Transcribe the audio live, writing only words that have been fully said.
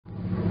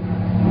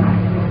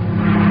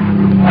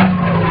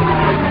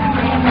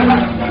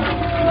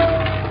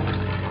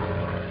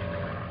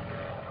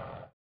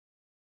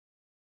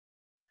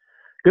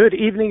Good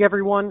evening,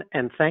 everyone,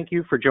 and thank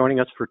you for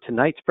joining us for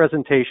tonight's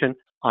presentation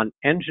on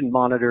engine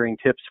monitoring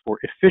tips for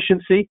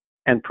efficiency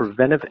and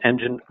preventive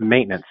engine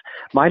maintenance.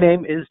 My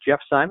name is Jeff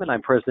Simon.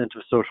 I'm president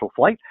of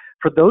SocialFlight.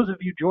 For those of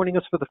you joining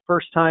us for the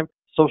first time,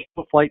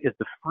 SocialFlight is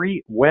the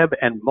free web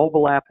and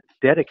mobile app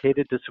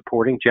dedicated to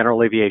supporting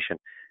general aviation.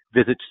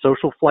 Visit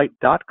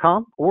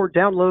socialflight.com or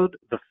download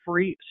the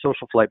free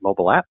SocialFlight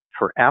mobile app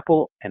for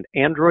Apple and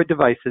Android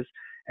devices,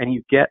 and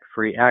you get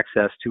free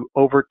access to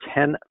over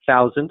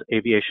 10,000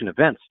 aviation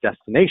events,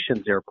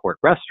 destinations, airport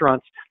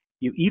restaurants.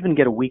 You even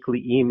get a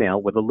weekly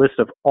email with a list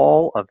of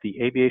all of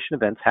the aviation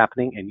events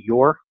happening in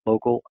your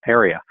local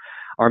area.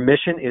 Our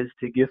mission is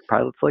to give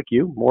pilots like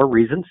you more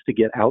reasons to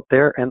get out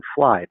there and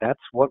fly.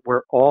 That's what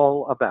we're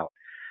all about.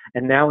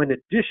 And now, in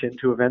addition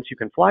to events you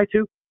can fly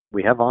to,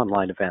 we have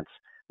online events,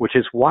 which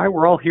is why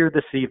we're all here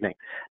this evening.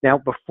 Now,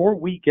 before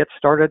we get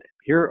started,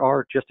 here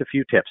are just a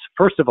few tips.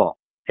 First of all,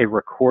 a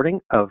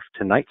recording of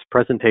tonight's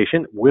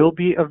presentation will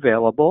be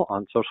available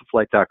on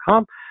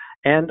socialflight.com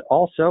and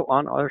also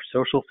on our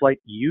SocialFlight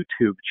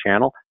YouTube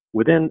channel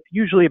within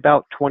usually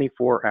about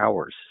 24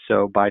 hours.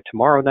 So by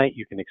tomorrow night,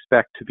 you can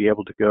expect to be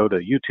able to go to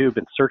YouTube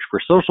and search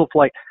for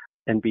SocialFlight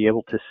and be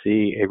able to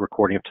see a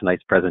recording of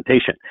tonight's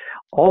presentation.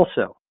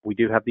 Also, we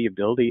do have the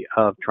ability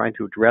of trying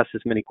to address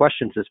as many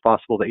questions as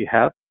possible that you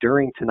have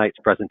during tonight's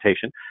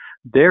presentation.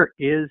 There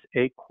is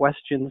a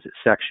questions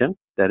section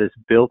that is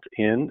built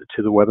into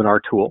the webinar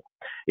tool.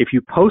 If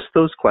you post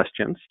those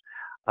questions,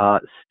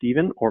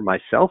 Stephen or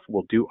myself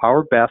will do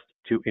our best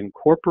to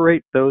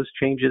incorporate those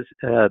changes,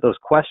 those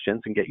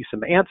questions, and get you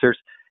some answers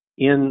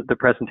in the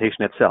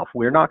presentation itself.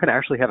 We're not going to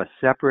actually have a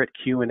separate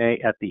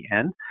Q&A at the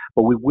end,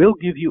 but we will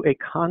give you a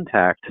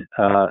contact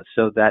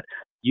so that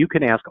you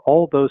can ask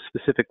all those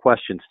specific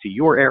questions to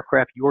your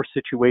aircraft, your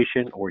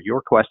situation, or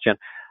your question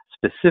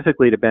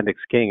specifically to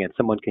BendixKing, and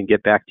someone can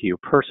get back to you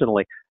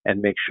personally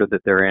and make sure that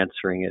they're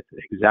answering it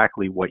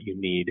exactly what you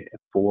need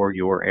for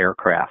your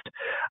aircraft.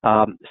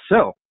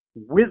 So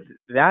with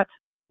that,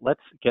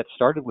 let's get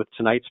started with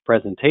tonight's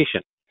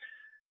presentation.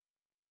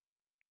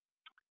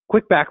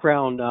 Quick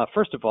background,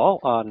 first of all,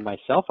 on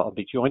myself. I'll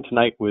be joined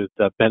tonight with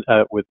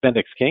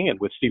BendixKing and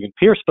with Stephen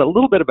Pearce, but a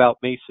little bit about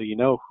me so you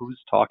know who's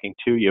talking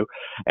to you.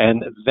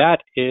 And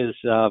that is,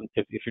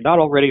 if you're not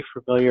already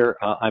familiar,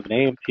 I'm an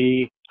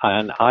A&P,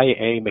 an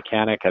IA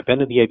mechanic. I've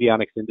been in the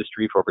avionics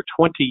industry for over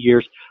 20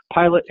 years,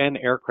 pilot and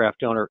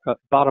aircraft owner.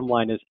 Bottom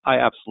line is I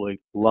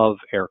absolutely love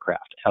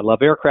aircraft. I love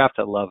aircraft.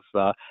 I love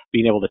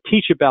being able to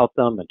teach about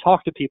them and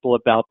talk to people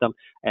about them.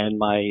 And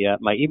my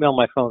email,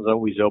 my phone is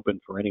always open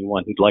for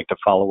anyone who'd like to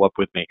follow up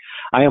with me.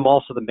 I am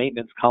also the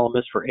maintenance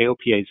columnist for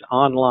AOPA's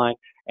Online,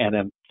 and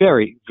I'm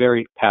very,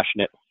 very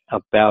passionate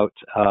about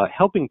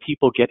helping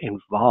people get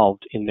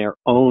involved in their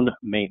own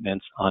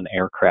maintenance on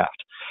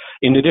aircraft.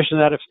 In addition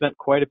to that, I've spent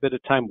quite a bit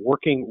of time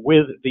working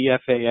with the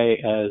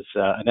FAA as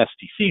an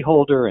STC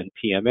holder and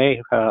PMA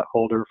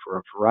holder for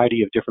a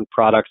variety of different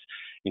products,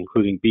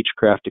 including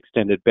Beechcraft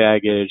extended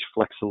baggage,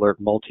 FlexAlert,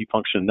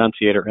 multifunction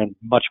annunciator, and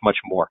much, much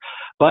more.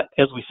 But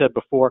as we said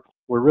before,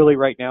 we're really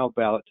right now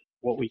about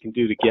what we can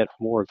do to get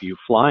more of you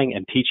flying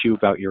and teach you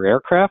about your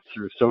aircraft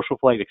through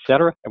SocialFlight,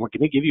 etc. And we're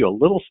going to give you a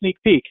little sneak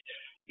peek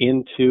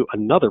into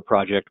another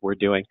project we're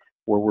doing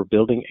where we're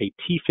building a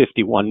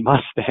T-51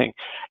 Mustang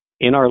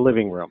in our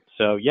living room.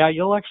 So yeah,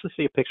 you'll actually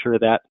see a picture of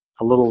that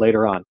a little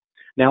later on.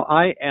 Now,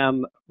 I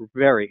am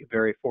very,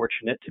 very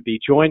fortunate to be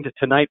joined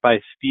tonight by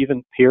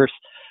Stephen Pearce.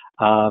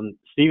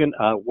 Stephen,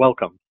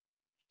 welcome.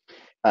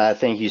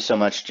 Thank you so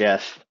much,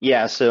 Jeff.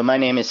 Yeah, so my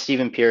name is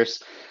Stephen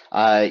Pearce,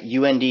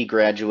 UND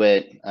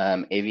graduate,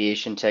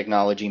 aviation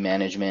technology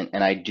management,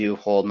 and I do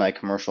hold my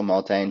commercial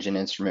multi-engine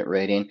instrument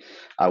rating,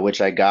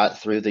 which I got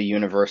through the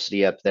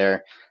university up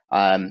there.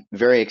 I'm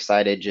very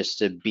excited just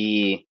to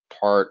be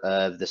part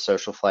of the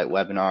SocialFlight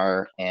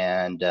webinar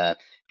and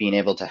being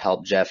able to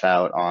help Jeff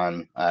out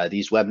on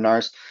these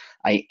webinars.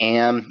 I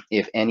am,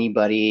 if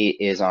anybody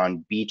is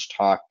on Beach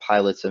Talk,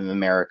 Pilots of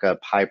America,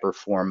 Piper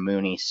Form,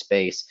 Mooney,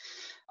 Space,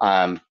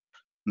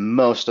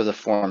 most of the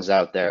forums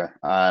out there,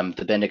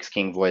 the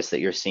BendixKing voice that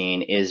you're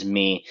seeing is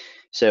me.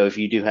 So if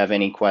you do have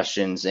any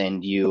questions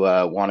and you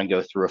want to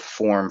go through a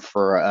form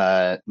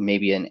for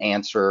maybe an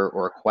answer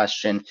or a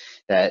question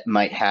that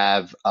might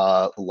have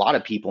a lot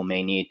of people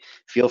may need,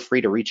 feel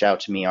free to reach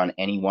out to me on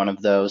any one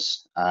of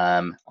those.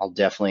 I'll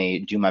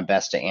definitely do my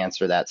best to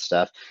answer that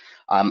stuff.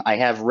 I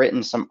have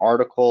written some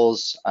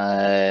articles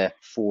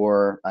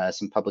for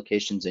some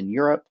publications in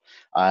Europe,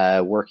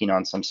 working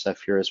on some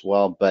stuff here as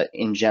well. But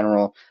in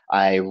general,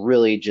 I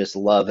really just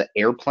love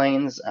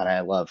airplanes and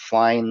I love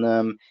flying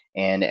them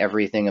and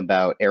everything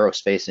about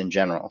aerospace in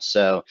general.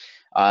 So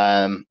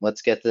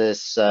let's get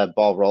this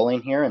ball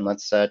rolling here and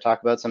let's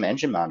talk about some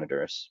engine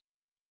monitors.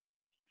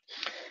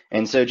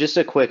 And so just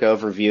a quick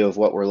overview of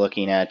what we're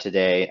looking at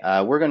today.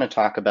 We're going to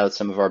talk about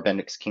some of our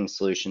BendixKing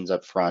solutions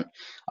up front,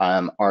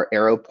 our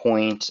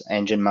AeroPoint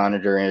engine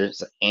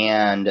monitors,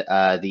 and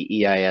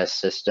the EIS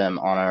system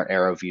on our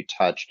AeroView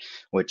Touch,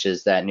 which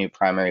is that new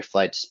primary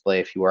flight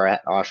display. If you were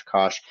at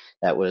Oshkosh,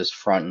 that was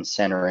front and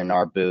center in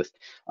our booth.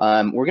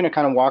 We're going to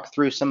kind of walk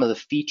through some of the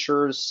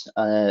features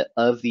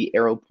of the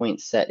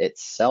AeroPoint set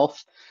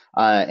itself.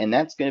 And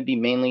that's going to be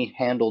mainly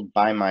handled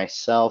by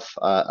myself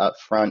up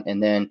front.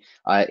 And then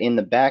in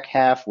the back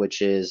half,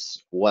 which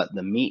is what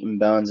the meat and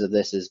bones of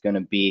this is going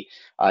to be,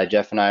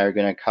 Jeff and I are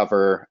going to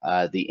cover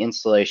the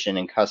installation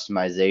and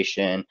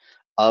customization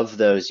of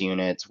those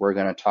units. We're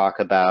going to talk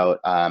about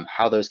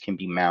how those can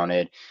be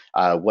mounted,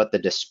 what the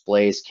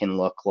displays can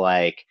look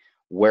like,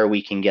 where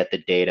we can get the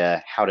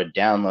data, how to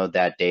download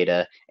that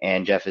data,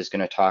 and Jeff is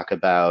going to talk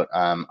about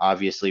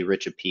obviously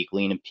rich of peak,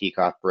 lean and peak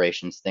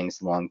operations,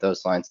 things along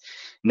those lines.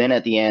 And then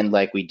at the end,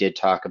 like we did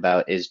talk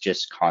about, is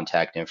just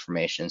contact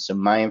information. So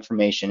my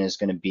information is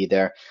going to be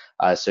there,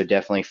 so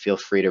definitely feel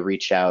free to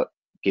reach out,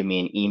 give me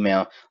an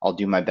email. I'll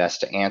do my best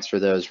to answer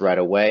those right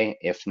away.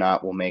 If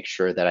not, we'll make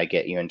sure that I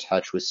get you in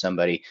touch with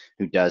somebody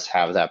who does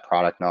have that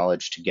product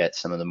knowledge to get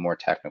some of the more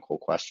technical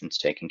questions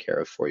taken care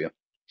of for you.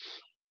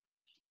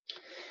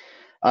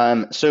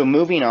 So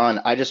moving on,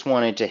 I just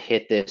wanted to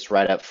hit this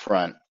right up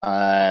front.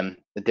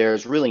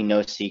 There's really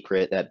no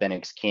secret that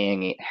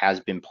BendixKing has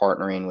been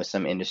partnering with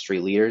some industry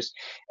leaders,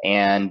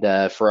 and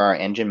for our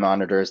engine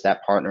monitors,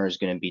 that partner is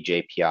going to be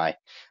JPI.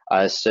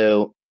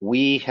 So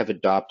we have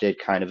adopted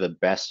kind of a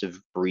best of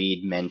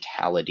breed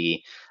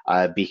mentality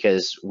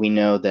because we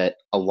know that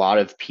a lot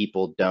of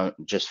people don't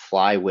just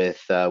fly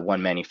with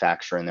one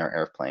manufacturer in their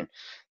airplane.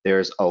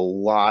 There's a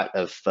lot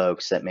of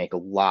folks that make a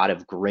lot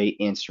of great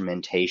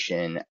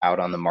instrumentation out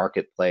on the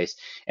marketplace,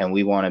 and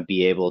we want to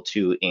be able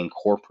to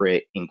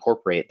incorporate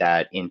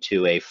that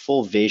into a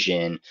full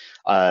vision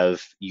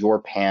of your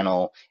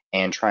panel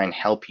and try and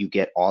help you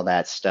get all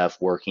that stuff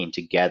working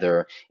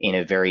together in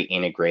a very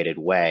integrated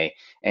way.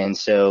 And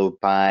so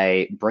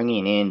by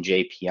bringing in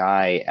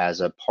JPI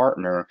as a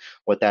partner,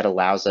 what that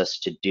allows us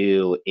to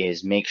do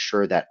is make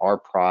sure that our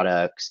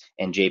products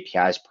and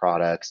JPI's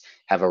products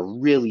have a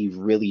really,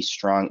 really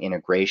strong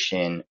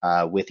integration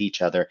with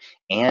each other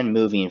and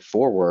moving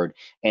forward.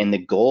 And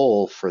the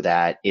goal for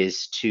that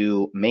is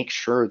to make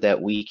sure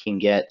that we can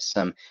get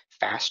some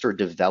faster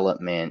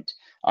development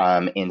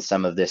in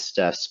some of this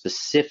stuff,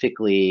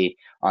 specifically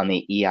on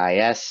the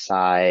EIS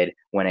side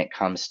when it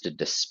comes to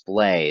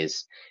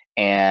displays.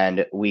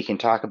 And we can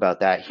talk about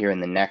that here in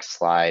the next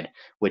slide,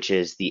 which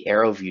is the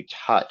AeroView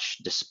Touch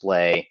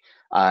display.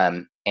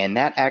 And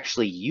that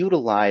actually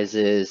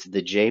utilizes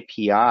the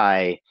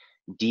JPI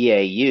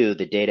DAU,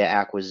 the data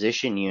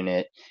acquisition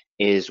unit,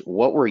 is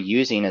what we're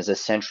using as a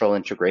central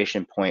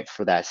integration point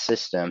for that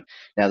system.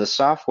 Now, the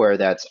software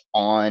that's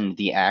on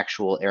the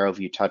actual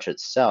AeroView Touch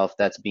itself,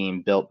 that's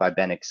being built by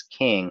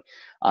BendixKing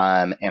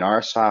and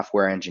our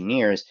software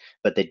engineers,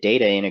 but the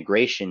data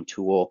integration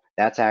tool,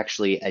 that's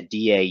actually a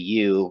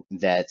DAU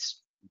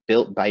that's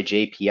built by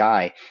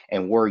JPI,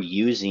 and we're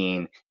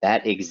using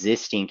that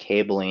existing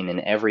cabling and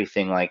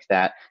everything like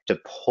that to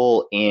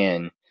pull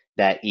in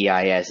that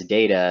EIS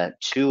data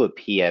to a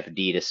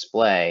PFD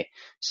display,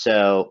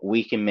 so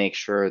we can make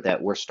sure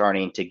that we're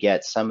starting to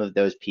get some of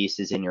those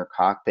pieces in your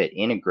cockpit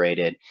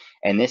integrated.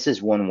 And this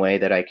is one way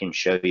that I can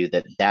show you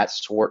that that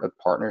sort of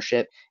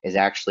partnership is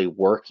actually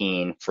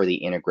working for the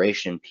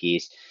integration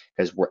piece,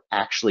 because we're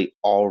actually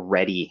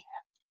already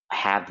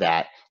have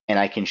that. And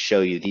I can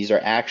show you, these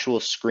are actual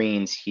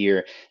screens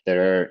here that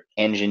are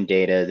engine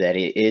data that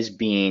it is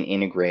being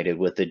integrated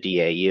with the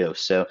DAU.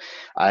 So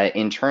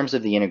in terms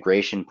of the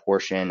integration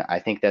portion, I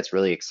think that's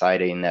really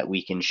exciting that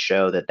we can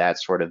show that that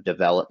sort of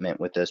development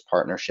with those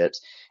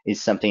partnerships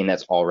is something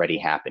that's already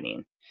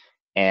happening.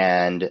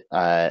 And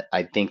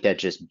I think that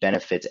just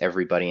benefits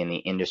everybody in the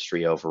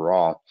industry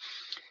overall.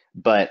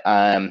 But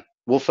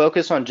we'll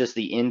focus on just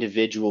the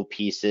individual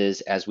pieces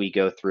as we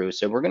go through.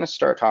 So we're going to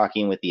start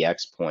talking with the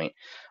XPoint.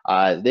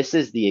 This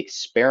is the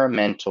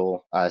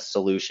experimental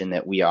solution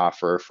that we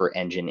offer for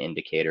engine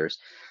indicators.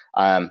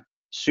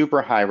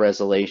 Super high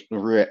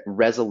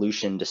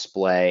resolution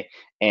display.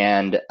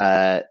 And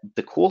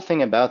the cool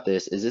thing about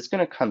this is it's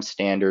going to come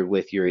standard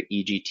with your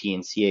EGT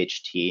and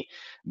CHT,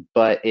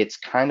 but it's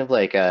kind of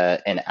like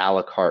an a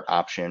la carte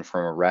option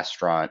from a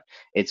restaurant.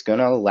 It's going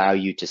to allow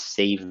you to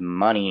save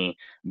money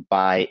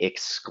by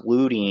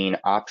excluding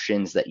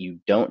options that you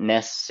don't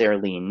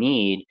necessarily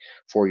need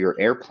for your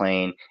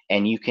airplane,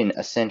 and you can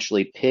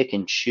essentially pick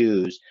and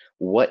choose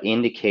what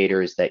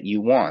indicators that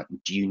you want.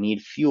 Do you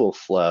need fuel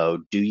flow?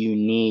 Do you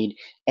need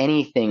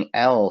anything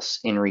else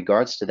in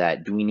regards to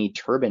that? Do we need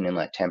turbine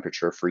inlet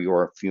temperature for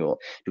your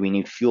fuel? Do we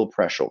need fuel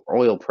pressure,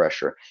 oil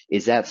pressure?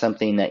 Is that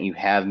something that you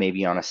have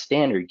maybe on a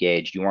standard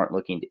gauge you aren't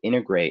looking to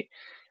integrate?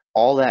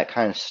 All that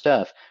kind of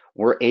stuff,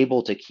 we're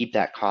able to keep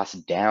that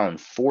cost down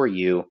for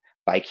you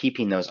by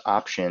keeping those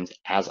options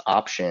as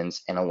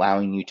options and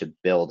allowing you to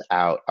build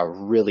out a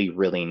really,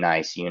 really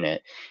nice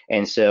unit.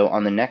 And so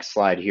on the next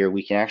slide here,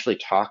 we can actually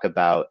talk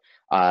about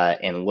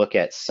and look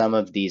at some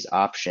of these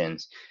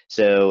options.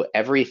 So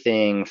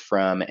everything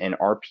from an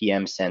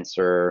RPM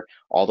sensor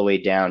all the way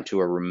down to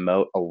a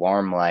remote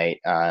alarm light,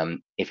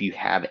 if you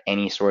have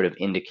any sort of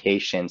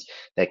indications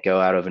that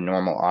go out of a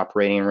normal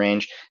operating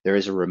range, there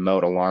is a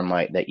remote alarm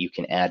light that you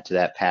can add to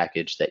that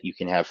package that you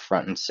can have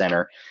front and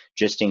center.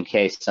 Just in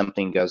case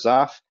something goes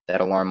off, that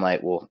alarm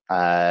light will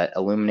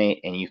illuminate,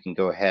 and you can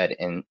go ahead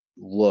and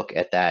look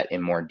at that in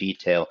more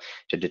detail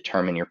to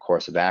determine your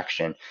course of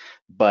action.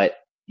 But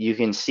you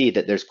can see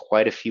that there's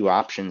quite a few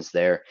options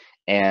there,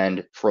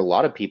 and for a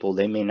lot of people,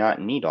 they may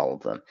not need all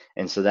of them.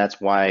 And so that's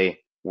why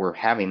we're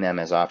having them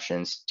as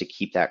options to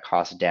keep that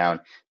cost down,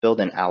 build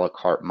an a la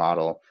carte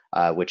model,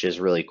 which is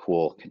really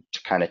cool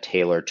to kind of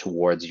tailor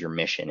towards your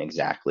mission,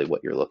 exactly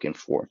what you're looking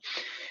for.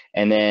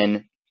 And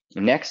then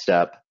next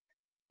up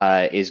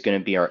is going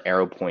to be our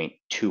AeroPoint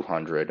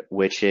 200,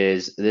 which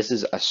is, this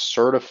is a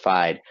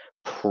certified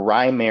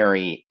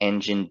primary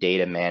engine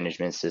data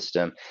management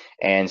system.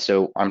 And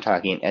so I'm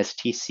talking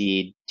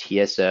STC,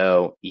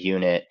 TSO,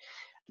 unit.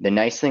 The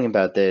nice thing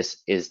about this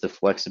is the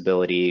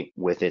flexibility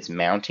with its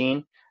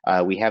mounting.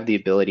 We have the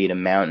ability to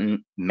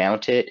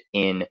mount it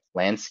in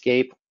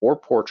landscape or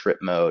portrait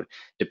mode,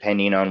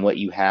 depending on what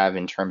you have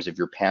in terms of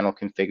your panel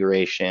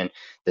configuration,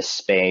 the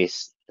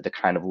space, the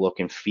kind of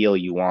look and feel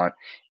you want.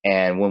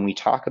 And when we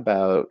talk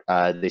about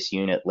this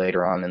unit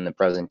later on in the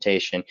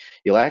presentation,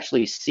 you'll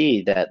actually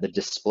see that the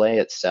display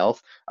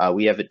itself,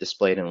 we have it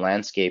displayed in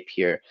landscape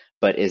here,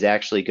 but is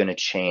actually going to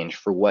change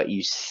for what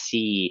you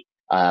see,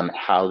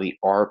 how the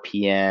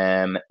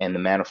RPM and the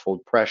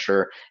manifold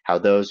pressure, how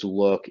those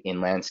look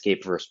in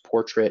landscape versus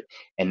portrait.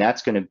 And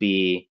that's going to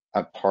be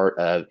a part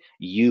of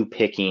you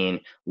picking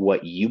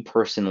what you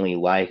personally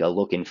like, a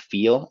look and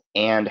feel,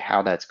 and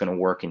how that's going to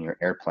work in your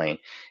airplane,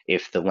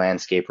 if the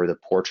landscape or the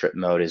portrait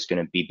mode is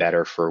going to be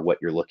better for what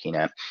you're looking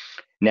at.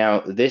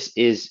 Now, this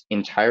is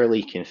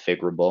entirely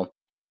configurable.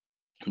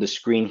 The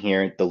screen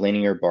here, the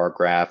linear bar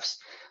graphs,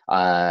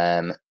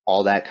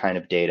 all that kind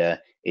of data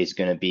is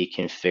going to be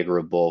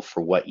configurable for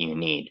what you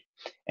need.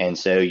 And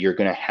so you're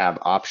going to have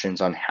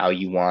options on how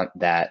you want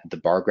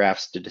the bar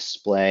graphs to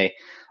display,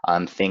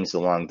 things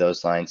along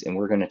those lines. And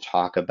we're going to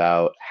talk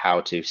about how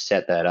to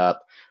set that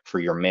up for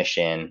your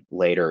mission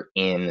later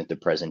in the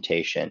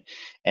presentation.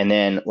 And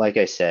then, like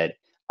I said,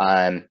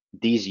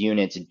 these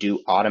units do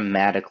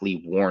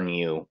automatically warn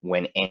you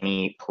when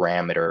any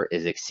parameter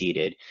is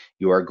exceeded.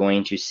 You are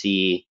going to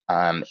see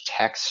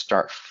text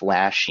start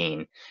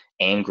flashing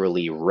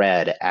angrily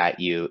red at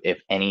you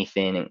if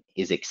anything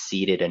is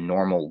exceeded a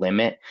normal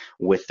limit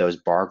with those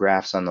bar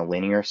graphs on the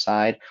linear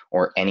side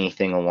or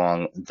anything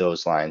along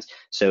those lines.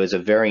 So it's a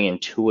very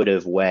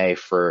intuitive way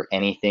for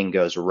anything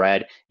goes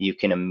red, you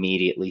can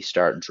immediately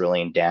start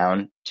drilling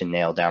down to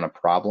nail down a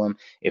problem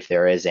if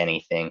there is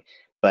anything.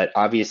 But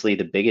obviously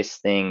the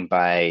biggest thing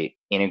by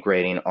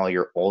integrating all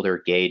your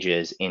older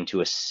gauges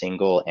into a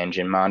single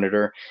engine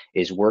monitor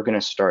is we're going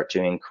to start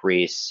to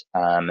increase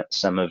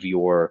some of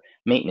your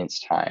maintenance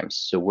times.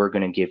 So we're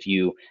going to give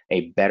you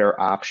a better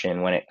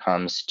option when it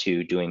comes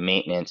to doing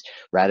maintenance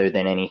rather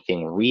than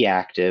anything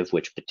reactive,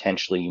 which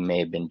potentially you may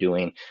have been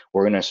doing.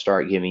 We're going to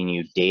start giving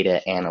you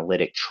data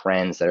analytic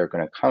trends that are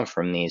going to come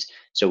from these,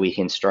 so we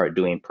can start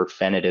doing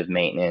preventative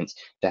maintenance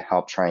to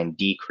help try and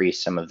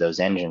decrease some of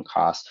those engine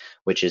costs,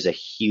 which is a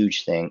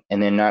huge thing.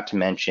 And then not to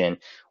mention,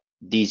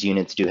 these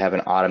units do have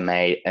an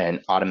automated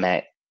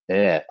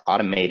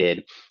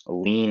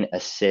lean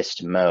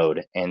assist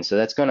mode. And so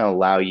that's going to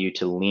allow you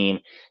to lean.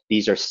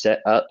 These are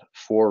set up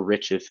for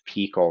rich of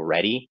peak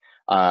already.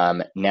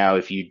 Now,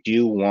 if you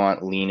do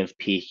want lean of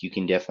peak, you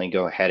can definitely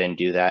go ahead and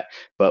do that.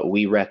 But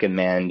we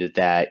recommend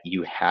that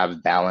you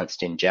have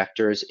balanced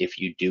injectors if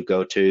you do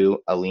go to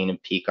a lean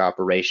of peak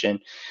operation.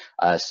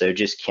 So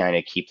just kind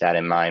of keep that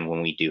in mind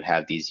when we do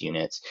have these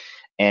units.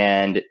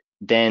 And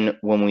then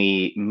when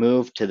we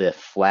move to the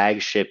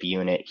flagship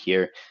unit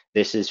here,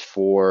 this is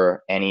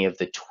for any of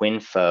the twin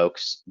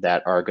folks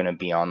that are going to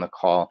be on the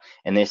call,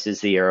 and this is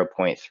the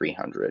AeroPoint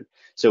 300.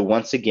 So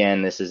once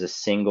again, this is a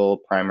single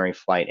primary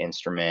flight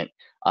instrument,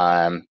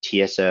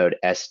 TSO'd,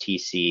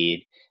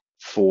 STC'd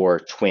for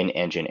twin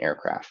engine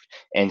aircraft.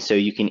 And so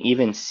you can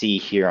even see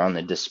here on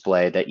the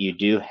display that you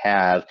do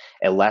have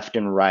a left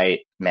and right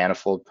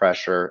manifold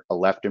pressure, a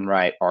left and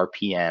right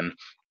RPM,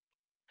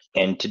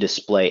 and to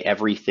display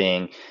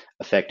everything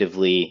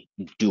effectively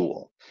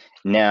dual.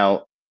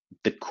 Now,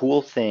 the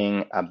cool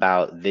thing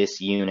about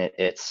this unit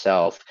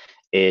itself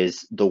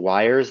is the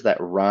wires that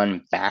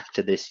run back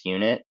to this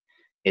unit,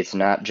 it's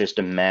not just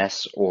a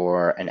mess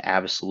or an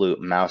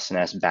absolute mouse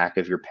nest back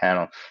of your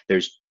panel.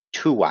 There's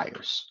 2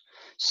 wires.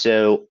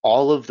 So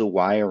all of the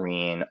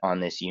wiring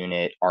on this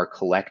unit are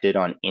collected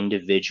on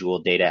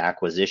individual data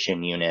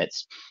acquisition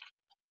units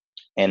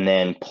and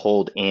then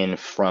pulled in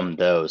from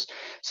those.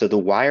 So the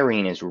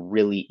wiring is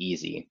really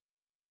easy.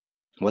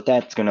 What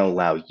that's going to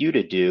allow you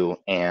to do,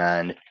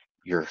 and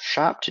your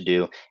shop to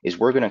do is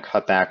we're going to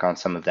cut back on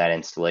some of that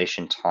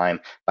installation time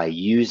by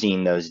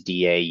using those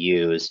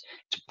DAUs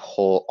to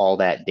pull all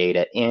that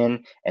data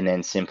in and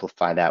then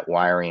simplify that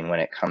wiring when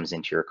it comes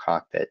into your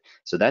cockpit.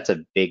 So that's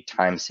a big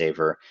time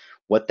saver.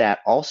 What that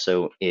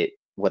also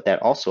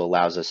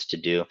allows us to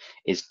do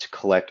is to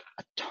collect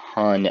a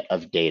ton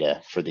of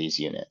data for these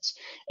units.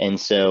 And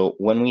so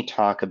when we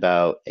talk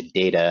about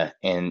data,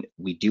 and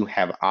we do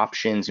have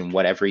options and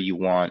whatever you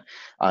want,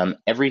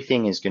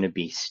 everything is going to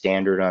be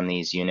standard on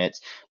these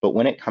units. But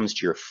when it comes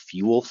to your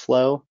fuel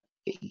flow,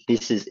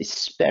 this is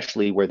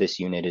especially where this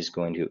unit is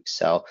going to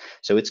excel.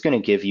 So it's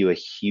going to give you a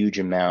huge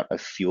amount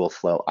of fuel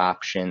flow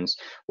options,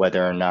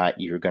 whether or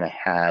not you're going to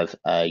have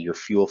your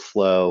fuel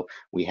flow.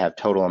 We have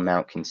total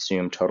amount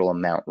consumed, total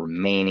amount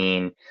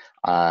remaining,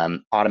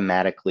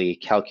 automatically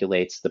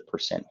calculates the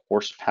percent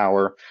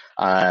horsepower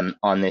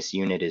on this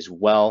unit as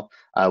well,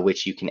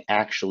 which you can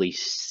actually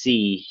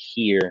see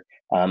here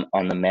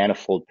on the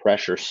manifold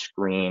pressure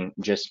screen,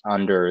 just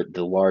under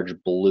the large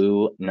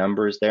blue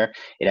numbers there.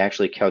 It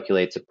actually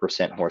calculates a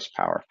percent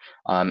horsepower.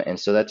 And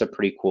so that's a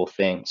pretty cool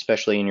thing,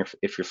 especially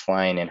if you're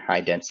flying in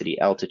high density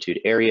altitude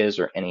areas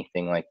or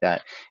anything like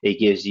that. It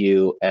gives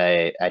you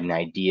an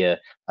idea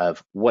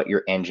of what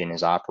your engine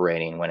is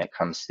operating when it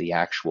comes to the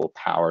actual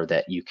power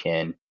that you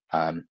can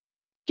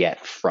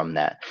get from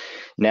that.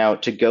 Now,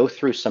 to go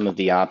through some of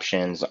the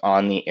options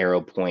on the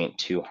AeroPoint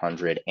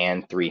 200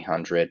 and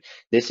 300,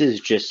 this is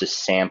just a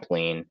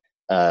sampling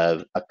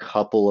of a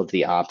couple of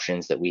the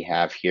options that we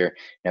have here.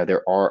 Now,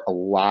 there are a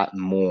lot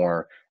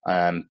more,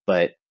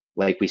 but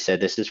like we said,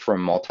 this is for a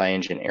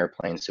multi-engine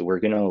airplane, so we're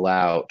going to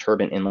allow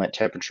turbine inlet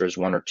temperatures,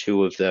 1 or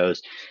 2 of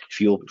those,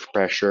 fuel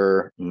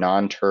pressure,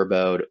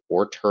 non-turboed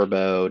or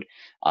turboed,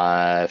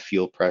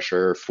 fuel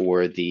pressure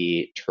for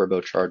the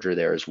turbocharger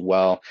there as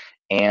well,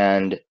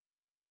 and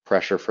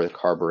pressure for the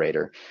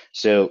carburetor.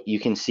 So you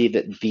can see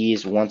that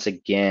these, once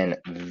again,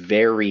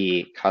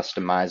 very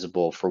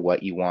customizable for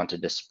what you want to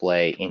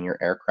display in your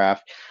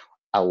aircraft,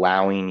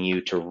 allowing you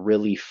to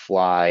really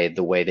fly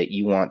the way that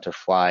you want to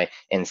fly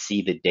and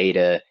see the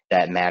data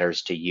that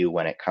matters to you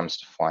when it comes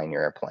to flying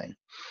your airplane.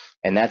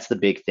 And that's the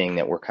big thing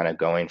that we're kind of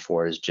going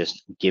for, is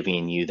just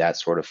giving you that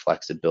sort of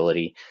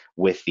flexibility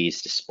with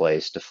these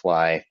displays to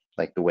fly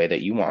like the way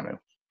that you want to.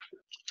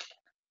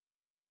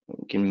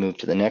 We can move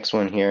to the next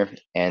one here.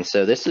 And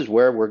so this is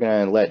where we're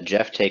going to let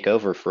Jeff take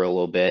over for a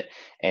little bit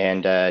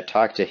and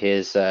talk to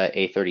his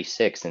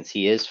A36, since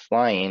he is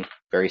flying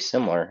very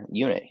similar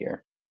unit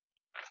here.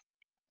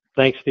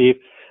 Thanks, Steve.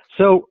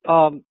 So,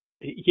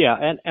 yeah,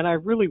 and I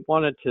really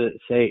wanted to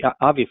say,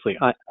 obviously,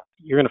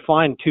 you're going to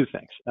find two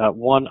things.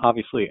 One,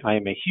 obviously, I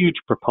am a huge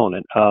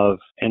proponent of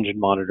engine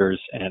monitors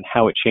and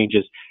how it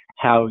changes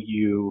how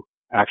you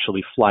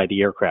actually fly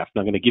the aircraft.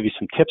 And I'm going to give you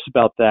some tips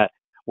about that.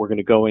 We're going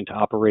to go into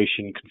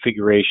operation,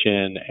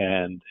 configuration,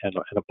 and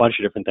a bunch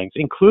of different things,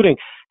 including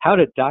how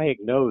to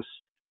diagnose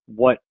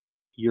what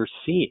you're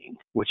seeing,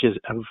 which is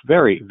a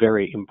very,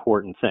 very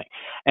important thing.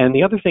 And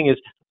the other thing is,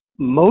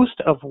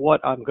 most of what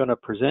I'm going to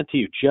present to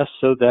you, just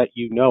so that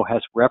you know,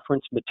 has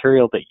reference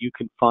material that you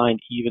can find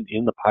even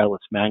in the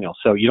pilot's manual.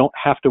 So you don't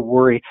have to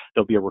worry.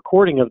 There'll be a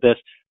recording of this,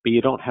 but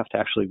you don't have to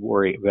actually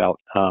worry about,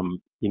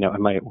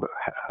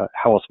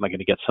 how else am I going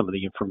to get some of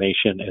the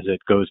information as it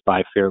goes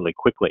by fairly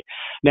quickly.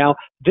 Now,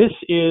 this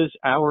is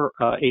our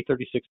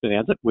A36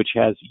 Bonanza, which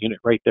has a unit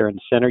right there in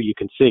the center. You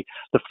can see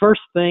the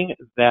first thing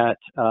that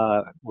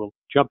will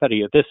jump out of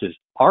you. This is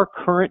our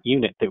current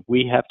unit that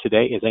we have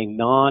today is a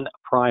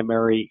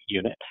non-primary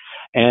unit.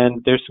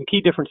 And there's some key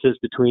differences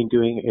between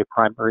doing a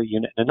primary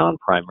unit and a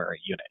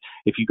non-primary unit.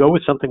 If you go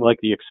with something like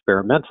the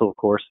experimental, of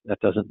course, that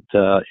doesn't,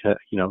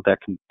 that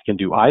can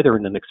do either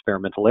in an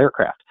experimental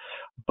aircraft.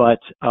 But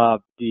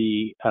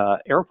the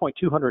AeroPoint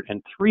 200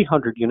 and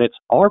 300 units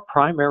are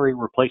primary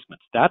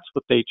replacements. That's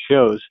what they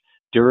chose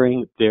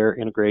during their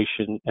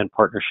integration and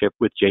partnership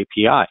with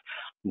JPI.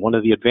 One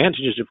of the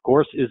advantages, of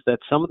course, is that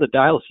some of the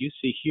dials you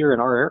see here in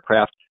our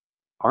aircraft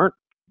aren't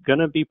going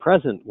to be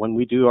present when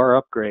we do our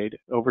upgrade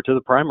over to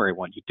the primary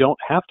one. You don't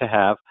have to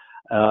have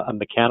a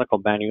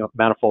mechanical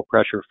manifold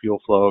pressure,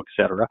 fuel flow,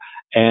 etc.,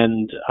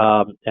 and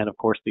of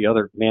course the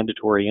other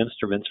mandatory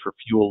instruments for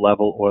fuel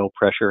level, oil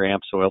pressure,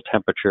 amps, oil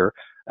temperature,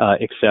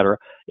 etc.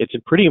 It's a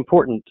pretty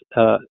important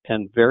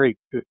and very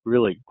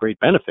really great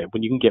benefit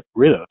when you can get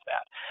rid of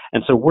that.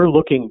 And so we're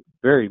looking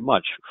very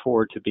much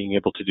forward to being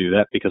able to do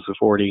that, because we've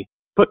already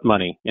put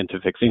money into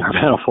fixing our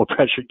manifold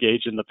pressure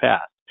gauge in the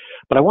past.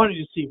 But I wanted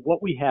you to see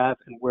what we have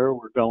and where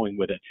we're going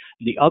with it.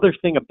 And the other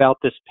thing about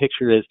this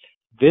picture is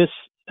this,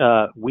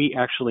 we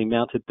actually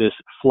mounted this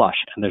flush,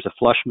 and there's a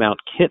flush mount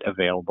kit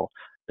available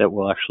that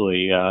will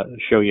actually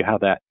show you how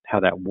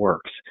that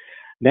works.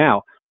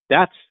 Now,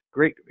 that's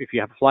great if you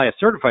have to fly a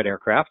certified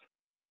aircraft,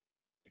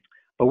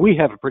 but we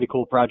have a pretty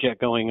cool project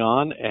going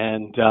on,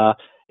 and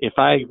if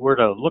I were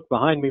to look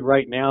behind me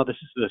right now, this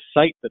is the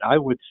site that I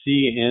would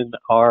see in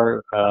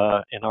our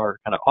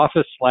kind of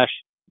office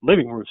 /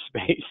 living room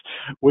space,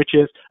 which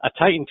is a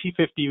Titan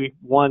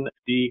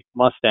T51D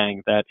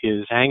Mustang that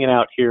is hanging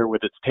out here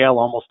with its tail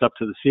almost up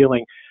to the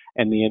ceiling.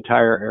 and the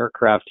entire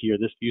aircraft here,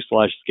 this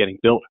fuselage is getting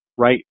built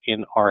right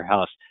in our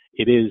house.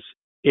 It is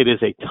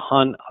a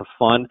ton of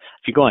fun.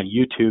 If you go on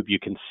YouTube, you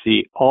can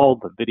see all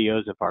the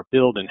videos of our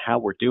build and how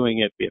we're doing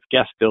it. We have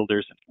guest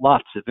builders and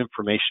lots of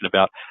information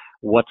about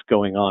what's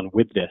going on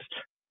with this.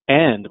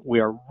 And we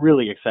are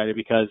really excited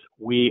because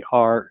we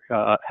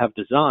have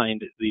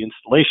designed the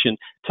installation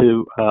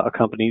to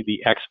accompany the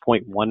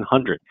X-Point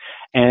 100.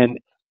 And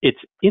it's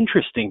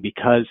interesting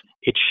because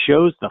it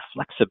shows the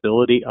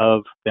flexibility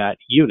of that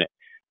unit.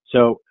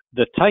 So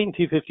the Titan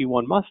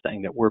 251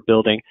 Mustang that we're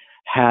building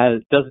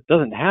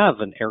doesn't have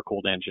an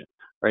air-cooled engine,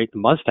 right? The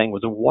Mustang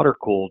was a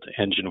water-cooled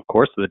engine, of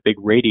course, with a big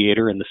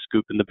radiator and the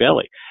scoop in the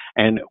belly.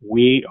 And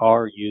we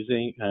are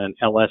using an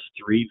LS3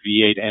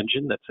 V8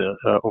 engine that's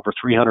a over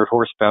 300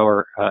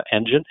 horsepower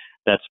engine.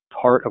 That's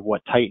part of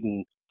what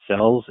Titan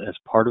sells as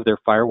part of their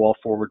firewall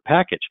forward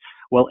package.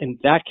 Well, in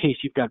that case,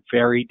 you've got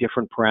very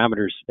different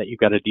parameters that you've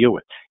got to deal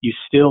with. You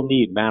still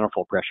need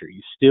manifold pressure.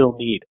 You still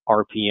need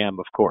RPM,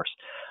 of course.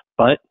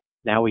 But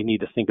now we need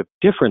to think of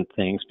different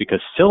things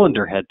because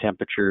cylinder head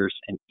temperatures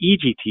and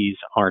EGTs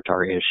aren't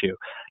our issue.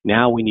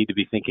 Now we need to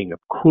be thinking of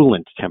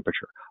coolant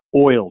temperature,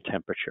 oil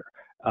temperature,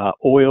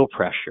 oil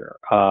pressure,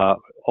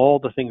 all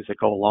the things that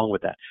go along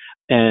with that.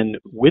 And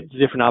with the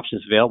different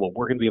options available,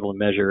 we're going to be able to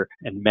measure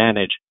and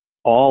manage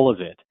all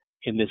of it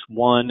in this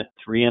one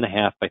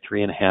 3.5 by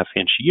 3.5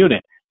 inch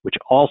unit, which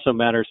also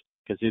matters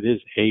because it is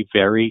a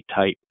very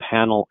tight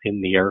panel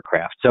in the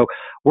aircraft. So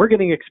we're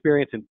getting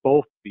experience in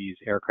both these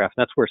aircraft.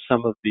 And that's where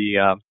some of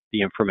the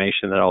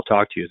information that I'll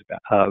talk to you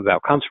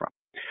about comes from.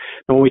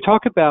 Now, when we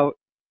talk about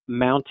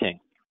mounting,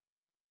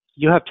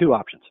 you have two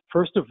options.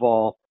 First of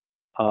all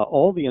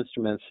the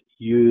instruments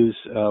use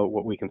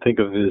what we can think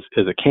of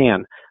as a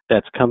can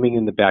that's coming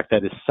in the back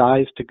that is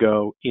sized to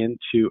go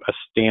into a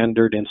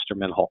standard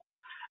instrument hole.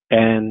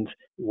 And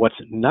what's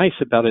nice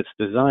about its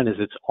design is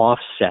it's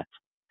offset.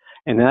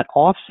 And that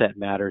offset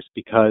matters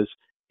because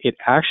it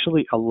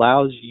actually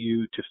allows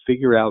you to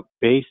figure out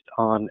based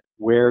on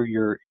where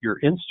your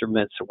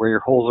instruments, where your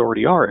holes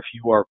already are, if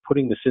you are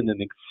putting this in an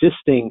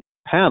existing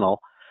panel,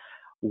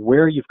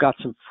 where you've got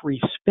some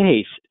free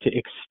space to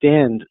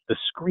extend the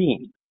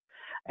screen.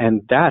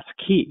 And that's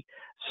key.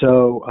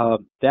 So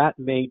that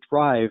may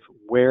drive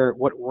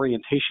what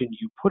orientation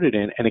you put it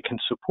in, and it can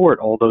support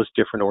all those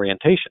different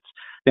orientations.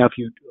 Now, if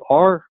you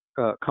are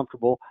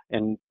comfortable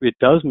and it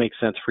does make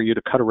sense for you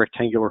to cut a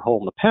rectangular hole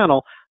in the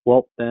panel,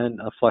 well, then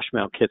a flush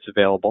mount kit's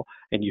available,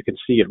 and you can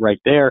see it right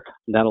there,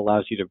 and that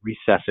allows you to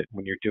recess it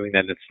when you're doing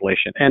that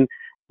installation. And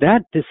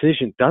that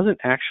decision doesn't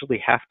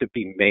actually have to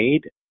be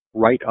made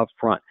right up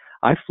front.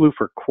 I flew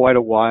for quite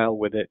a while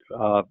with it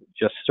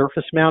just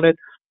surface mounted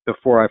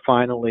before I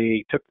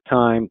finally took the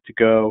time to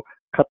go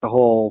cut the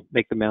hole,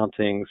 make the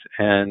mountings,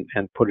 and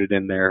put it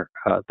in there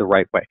the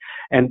right way.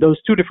 And those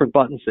two different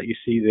buttons that you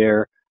see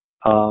there,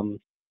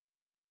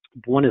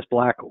 one is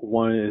black,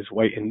 one is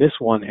white. In this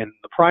one, and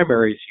the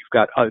primaries, you've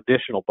got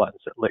additional buttons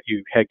that let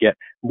you get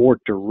more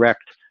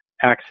direct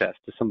access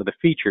to some of the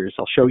features.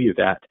 I'll show you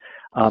that.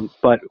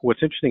 But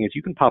what's interesting is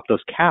you can pop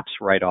those caps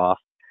right off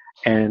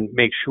and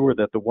make sure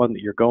that the one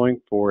that you're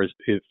going for it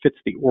fits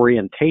the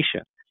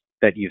orientation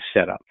that you've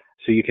set up.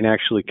 So you can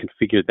actually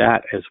configure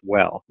that as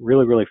well.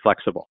 Really, really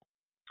flexible.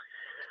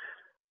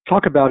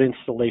 Talk about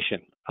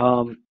installation.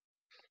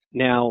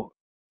 Now,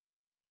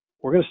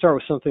 we're going to start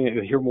with something that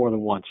you'll hear more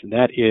than once, and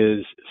that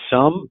is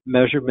some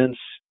measurements,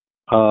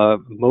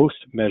 most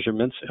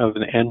measurements of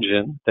an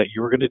engine that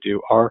you're going to do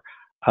are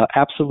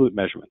absolute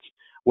measurements.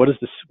 What is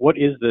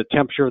the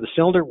temperature of the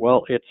cylinder?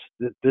 Well,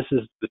 this is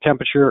the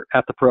temperature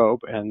at the probe,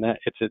 and that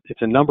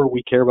it's a number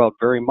we care about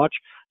very much,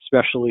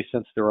 especially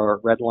since there are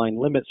red line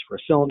limits for a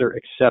cylinder,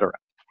 etc.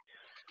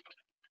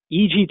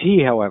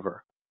 EGT,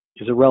 however,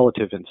 is a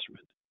relative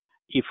instrument.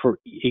 For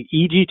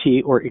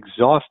EGT, or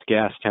exhaust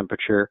gas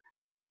temperature,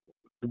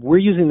 we're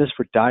using this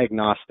for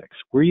diagnostics.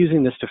 We're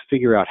using this to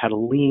figure out how to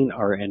lean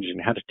our engine,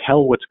 how to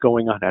tell what's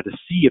going on, how to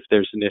see if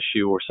there's an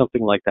issue or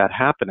something like that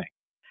happening.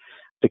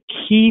 The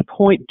key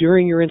point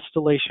during your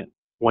installation,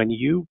 when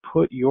you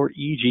put your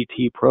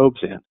EGT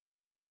probes in,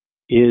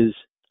 is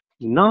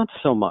not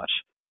so much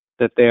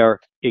that they are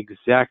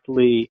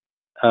exactly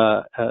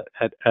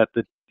at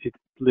the,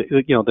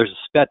 there's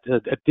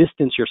a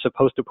distance you're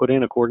supposed to put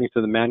in according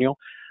to the manual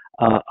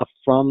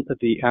from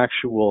the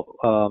actual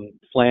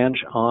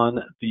flange on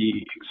the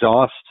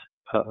exhaust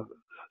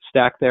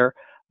stack there.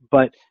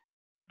 But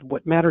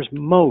what matters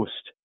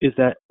most is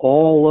that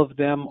all of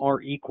them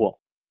are equal.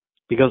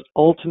 Because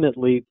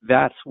ultimately,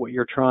 that's what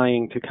you're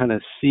trying to kind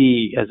of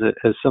see as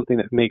something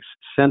that makes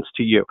sense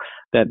to you,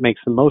 that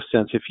makes the most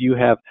sense. If you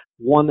have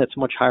one that's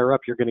much higher up,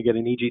 you're going to get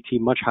an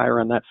EGT much higher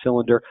on that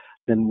cylinder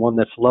than one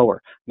that's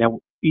lower. Now,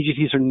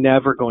 EGTs are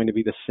never going to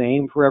be the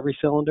same for every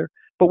cylinder,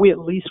 but we at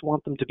least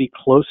want them to be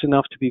close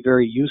enough to be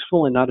very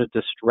useful and not a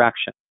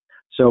distraction.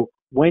 So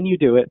when you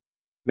do it,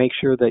 make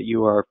sure that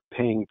you are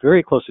paying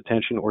very close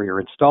attention, or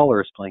your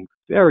installer is paying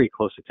very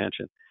close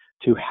attention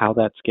to how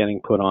that's getting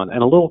put on.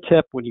 And a little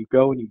tip, when you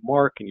go and you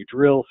mark and you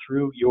drill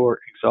through your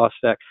exhaust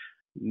stack,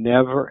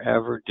 Never,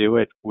 ever do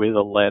it with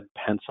a lead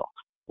pencil.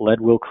 Lead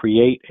will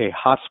create a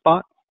hot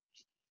spot.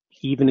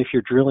 Even if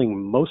you're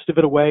drilling most of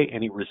it away,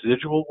 any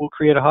residual will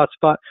create a hot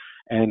spot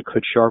and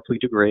could sharply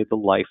degrade the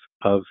life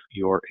of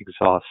your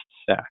exhaust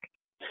stack.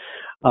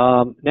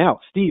 Now,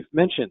 Steve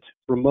mentioned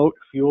remote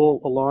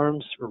fuel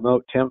alarms,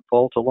 remote temp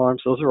fault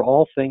alarms. Those are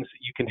all things that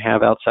you can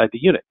have outside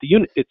the unit. The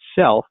unit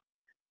itself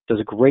does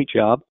a great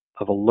job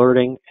of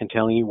alerting and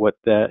telling you what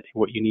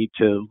you need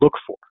to look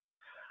for.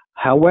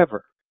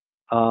 However,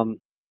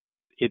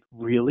 it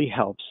really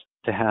helps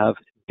to have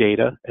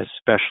data,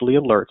 especially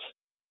alerts,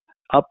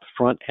 up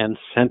front and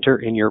center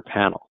in your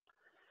panel.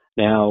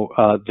 Now,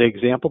 the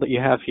example that you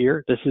have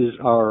here, this is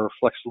our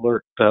Flex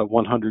Alert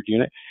 100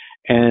 unit,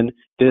 and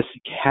this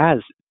has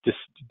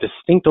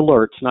distinct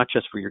alerts, not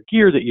just for your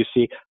gear that you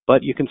see,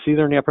 but you can see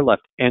there in the upper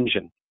left,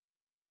 engine,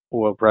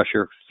 oil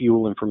pressure,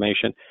 fuel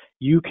information.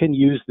 You can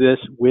use this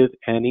with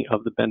any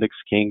of the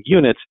BendixKing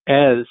units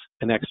as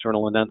an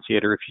external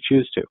annunciator if you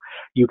choose to.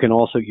 You can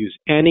also use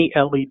any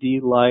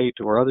LED light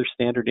or other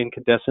standard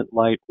incandescent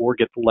light or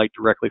get the light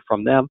directly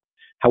from them.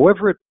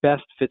 However it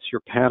best fits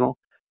your panel,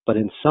 but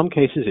in some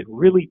cases it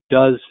really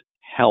does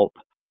help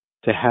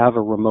to have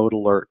a remote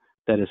alert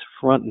that is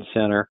front and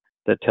center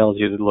that tells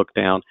you to look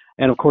down.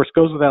 And of course,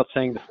 goes without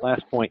saying, this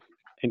last point,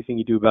 anything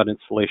you do about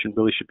installation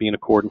really should be in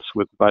accordance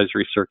with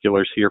advisory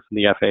circulars here from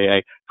the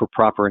FAA for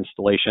proper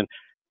installation.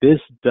 This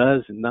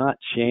does not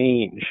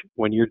change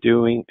when you're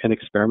doing an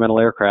experimental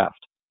aircraft.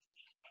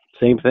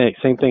 Same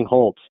thing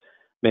holds.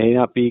 May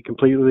not be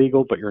completely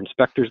legal, but your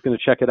inspector is going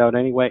to check it out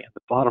anyway. And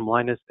the bottom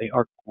line is they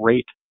are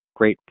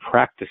great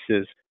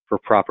practices for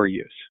proper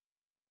use.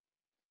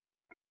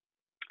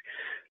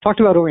 Talked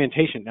about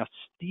orientation. Now,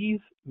 Steve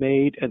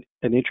made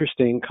an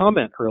interesting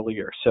comment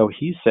earlier. So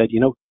he said,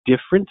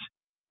 different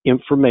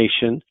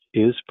information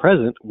is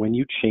present when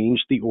you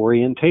change the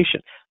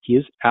orientation. He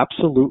is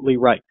absolutely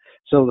right.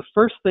 So the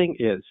first thing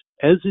is,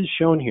 as is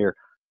shown here,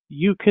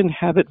 you can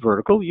have it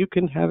vertical, you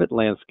can have it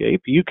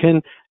landscape, you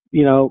can,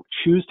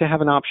 choose to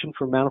have an option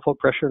for manifold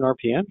pressure and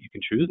RPM, you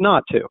can choose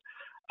not to,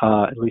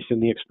 at least in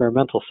the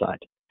experimental side.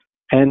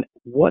 And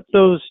what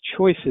those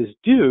choices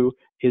do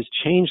is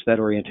change that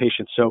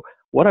orientation. So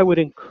what I would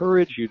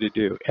encourage you to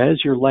do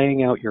as you're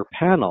laying out your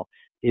panel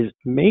is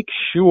make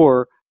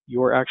sure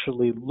you're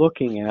actually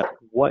looking at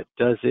what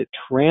does it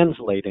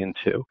translate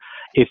into.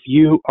 If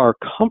you are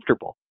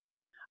comfortable,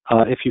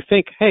 if you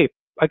think, hey,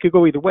 I could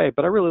go either way,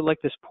 but I really like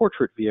this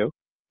portrait view,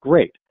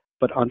 great.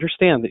 But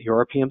understand that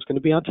your RPM is going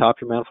to be on top,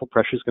 your manifold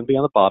pressure is going to be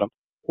on the bottom,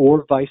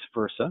 or vice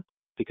versa,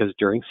 because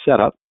during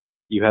setup,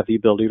 you have the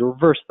ability to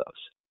reverse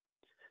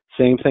those.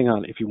 Same thing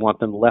on if you want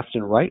them left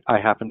and right. I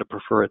happen to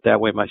prefer it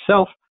that way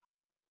myself.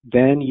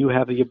 Then you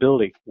have the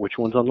ability, which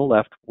one's on the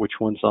left, which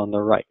one's on the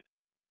right.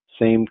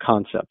 Same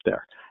concept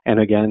there. And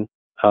again,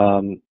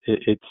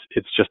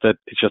 it's just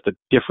a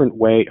different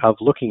way of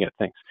looking at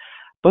things.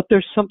 But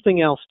there's something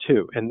else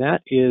too, and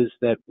that is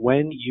that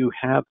when you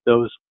have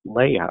those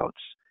layouts,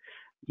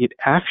 it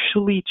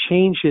actually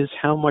changes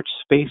how much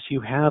space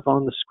you have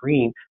on the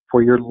screen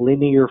for your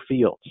linear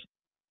fields.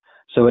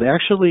 So it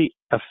actually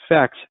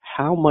affects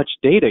how much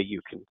data you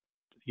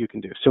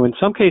can do. So in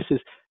some cases,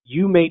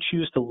 you may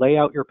choose to lay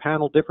out your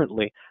panel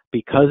differently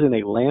because in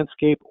a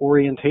landscape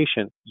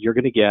orientation, you're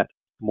going to get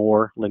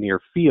more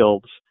linear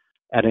fields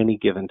at any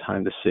given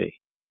time to see.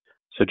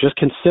 So just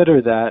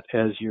consider that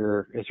as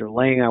you're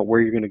laying out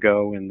where you're going to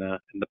go in the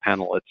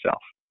panel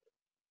itself.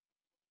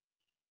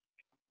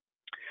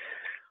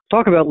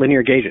 Talk about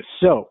linear gauges.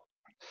 So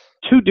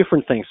two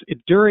different things.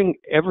 During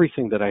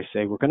everything that I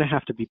say, we're going to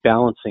have to be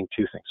balancing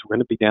two things. We're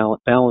going to be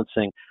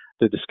balancing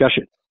the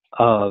discussion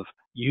of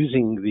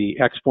using the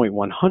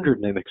X.100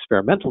 in an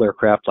experimental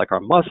aircraft like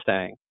our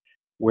Mustang,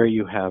 where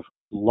you have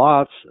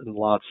lots and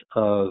lots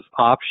of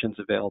options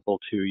available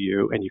to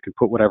you, and you can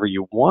put whatever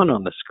you want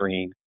on the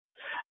screen,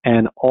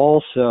 and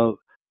also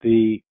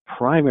the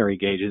primary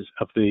gauges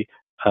of the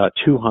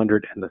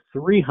 200 and the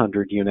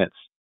 300 units,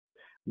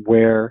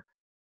 where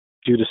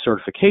due to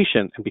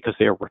certification and because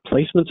they are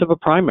replacements of a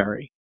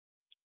primary,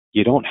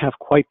 you don't have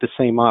quite the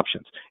same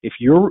options. If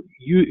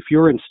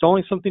you're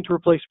installing something to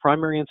replace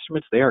primary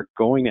instruments, they are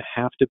going to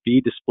have to be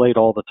displayed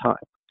all the time.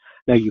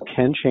 Now you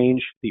can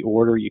change the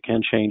order, you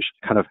can change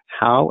kind of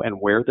how and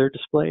where they're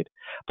displayed,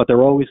 but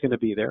they're always going to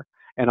be there.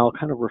 And I'll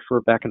kind of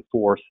refer back and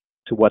forth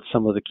to what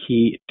some of the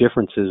key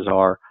differences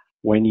are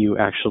when you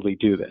actually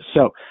do this.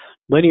 So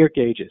linear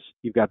gauges,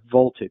 you've got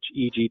voltage,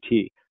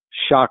 EGT,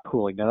 shock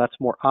cooling. Now that's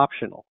more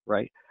optional,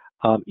 right?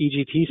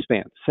 EGT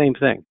span, same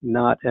thing,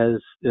 not as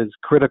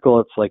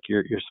critical. It's like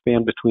your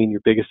span between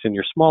your biggest and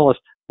your smallest.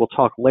 We'll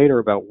talk later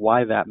about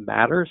why that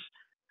matters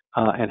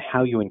and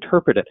how you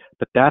interpret it,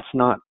 but that's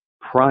not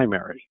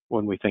primary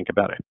when we think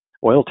about it.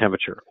 Oil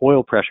temperature,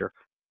 oil pressure,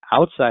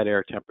 outside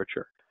air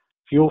temperature,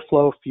 fuel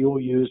flow, fuel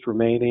used,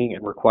 remaining,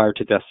 and required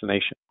to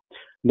destination.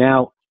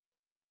 Now,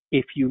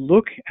 if you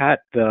look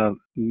at the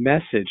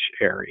message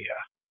area,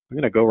 I'm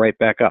going to go right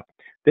back up.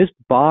 This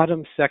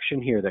bottom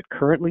section here that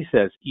currently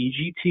says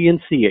EGT and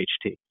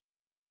CHT,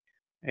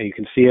 And you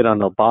can see it on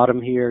the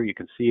bottom here. You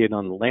can see it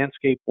on the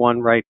landscape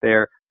one right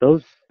there.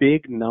 Those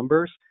big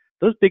numbers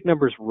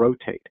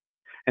rotate.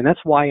 And that's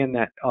why in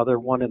that other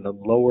one in the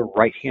lower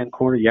right-hand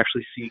corner, you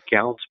actually see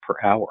gallons per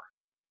hour.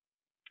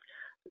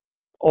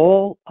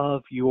 All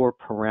of your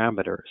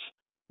parameters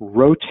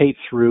rotate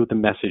through the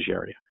message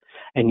area,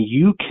 and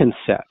you can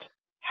set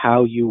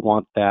how you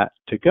want that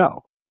to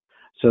go.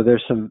 So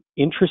there's some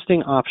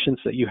interesting options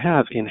that you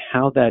have in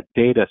how that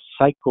data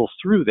cycles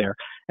through there.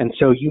 And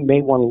so you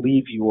may want to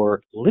leave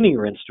your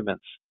linear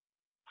instruments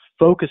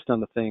focused on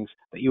the things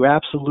that you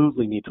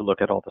absolutely need to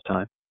look at all the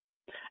time,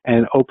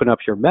 and open up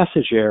your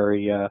message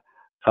area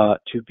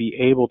to be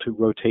able to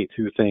rotate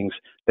through things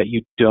that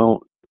you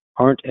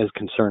aren't as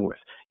concerned with.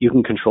 You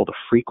can control the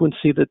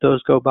frequency that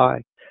those go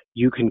by.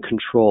 You can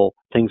control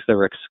things that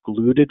are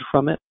excluded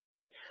from it.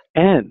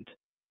 And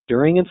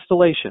during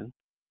installation,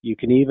 you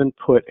can even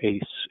put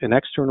an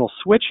external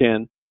switch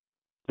in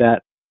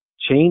that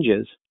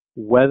changes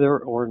whether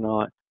or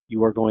not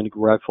you are going to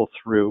rifle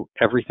through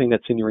everything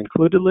that's in your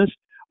included list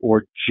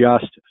or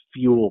just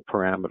fuel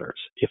parameters,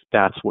 if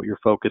that's what you're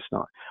focused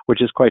on,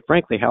 which is quite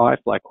frankly how I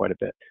fly quite a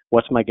bit.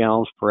 What's my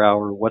gallons per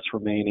hour, what's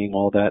remaining,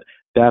 all that,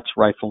 that's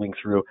rifling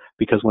through,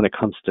 because when it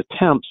comes to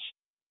temps,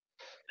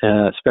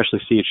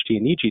 especially CHT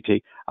and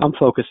EGT, I'm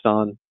focused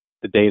on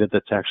the data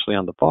that's actually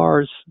on the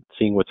bars,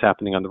 seeing what's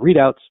happening on the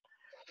readouts,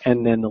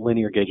 and then the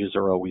linear gauges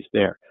are always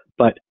there.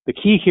 But the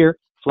key here,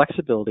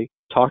 flexibility,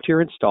 talk to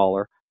your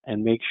installer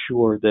and make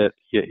sure that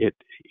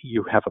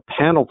you have a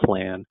panel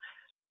plan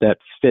that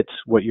fits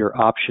what your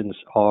options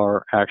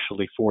are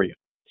actually for you.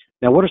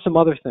 Now, what are some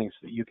other things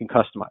that you can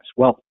customize?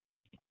 Well,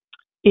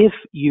 if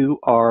you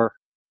are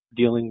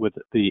dealing with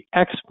the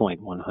X.100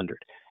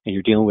 and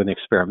you're dealing with an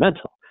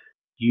experimental,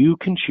 you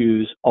can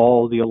choose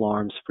all the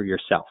alarms for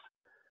yourself.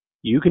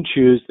 You can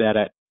choose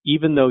that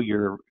even though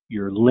your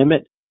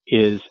limit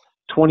is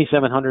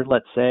 2700,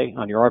 let's say,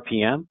 on your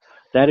RPM,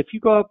 that if you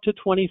go up to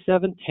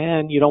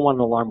 2710, you don't want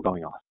an alarm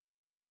going off.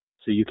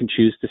 So you can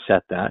choose to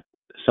set that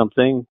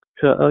something,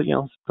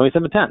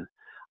 2710.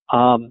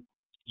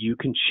 You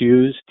can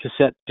choose to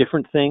set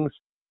different things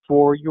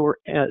for your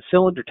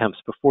cylinder temps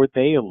before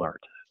they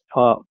alert.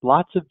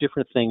 Lots of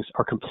different things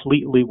are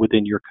completely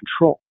within your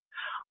control.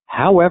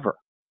 However,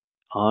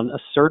 on a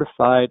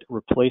certified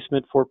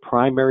replacement for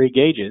primary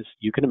gauges,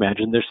 you can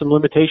imagine there's some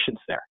limitations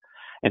there.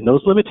 And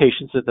those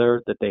limitations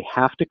are that they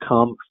have to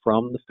come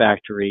from the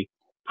factory,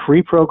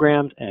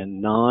 pre-programmed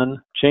and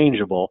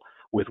non-changeable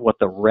with what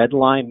the red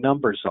line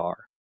numbers are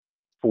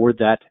for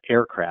that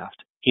aircraft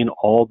in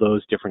all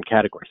those different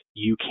categories.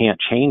 You can't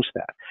change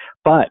that.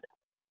 But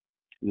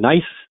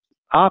nice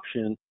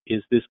option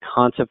is this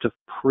concept of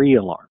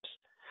pre-alarms.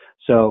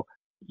 So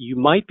you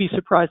might be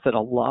surprised that a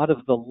lot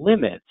of the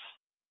limits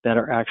that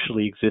are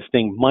actually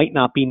existing might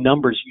not be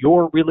numbers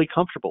you're really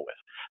comfortable with.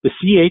 The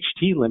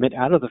CHT limit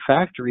out of the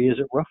factory is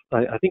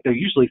I think they're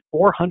usually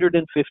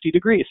 450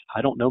 degrees.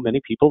 I don't know many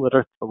people that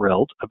are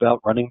thrilled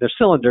about running their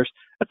cylinders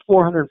at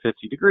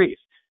 450 degrees.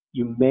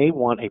 You may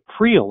want a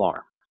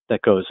pre-alarm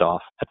that goes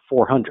off at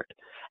 400.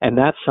 And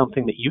that's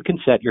something that you can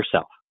set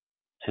yourself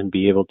and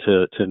be able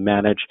to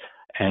manage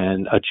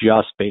and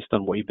adjust based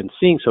on what you've been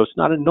seeing. So it's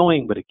not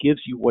annoying, but it gives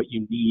you what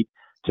you need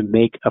to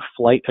make a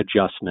flight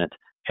adjustment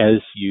as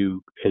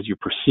you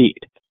proceed.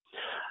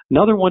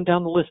 Another one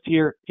down the list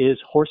here is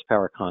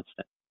horsepower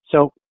constant.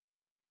 So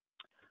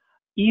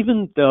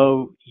even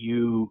though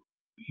you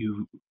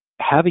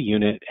have a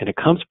unit and it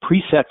comes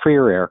preset for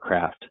your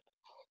aircraft,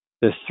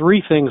 there's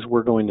three things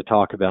we're going to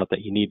talk about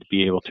that you need to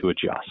be able to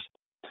adjust.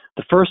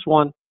 The first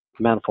one,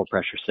 manifold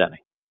pressure setting.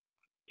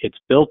 It's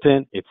built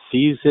in, it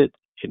sees it,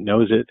 it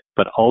knows it,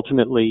 but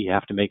ultimately you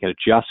have to make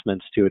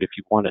adjustments to it if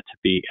you want it to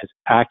be as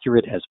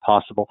accurate as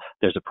possible.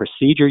 There's a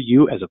procedure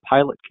you as a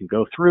pilot can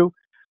go through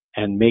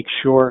and make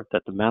sure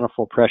that the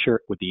manifold pressure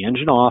with the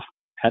engine off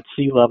at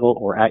sea level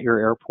or at your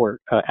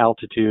airport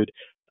altitude,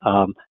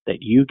 that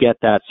you get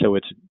that so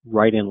it's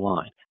right in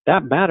line.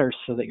 That matters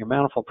so that your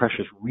manifold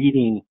pressure is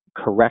reading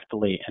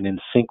correctly and in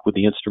sync with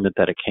the instrument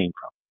that it came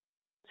from.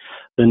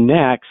 The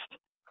next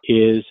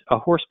is a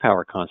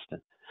horsepower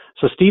constant.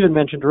 So Stephen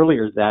mentioned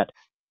earlier that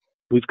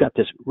we've got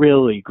this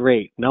really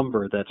great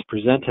number that's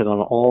presented on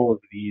all of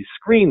these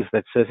screens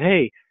that says,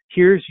 hey,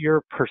 here's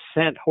your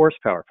percent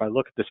horsepower. If I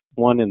look at this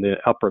one in the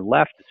upper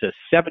left, it says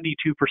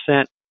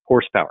 72%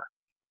 horsepower.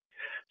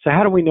 So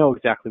how do we know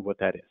exactly what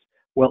that is?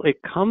 Well, it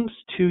comes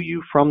to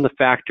you from the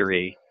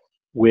factory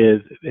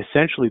with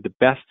essentially the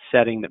best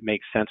setting that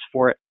makes sense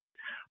for it.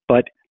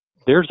 But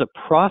there's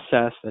a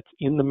process that's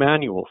in the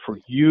manual for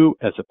you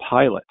as a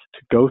pilot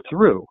to go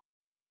through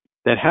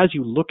that has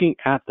you looking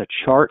at the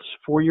charts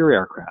for your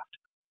aircraft.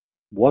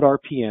 What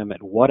RPM,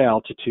 at what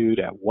altitude,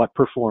 at what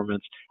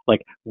performance,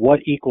 like what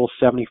equals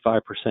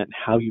 75%,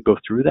 how you go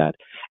through that.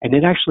 And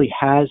it actually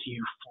has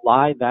you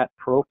fly that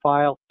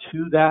profile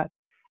to that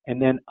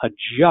and then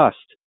adjust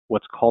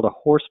what's called a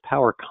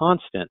horsepower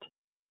constant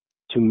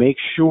to make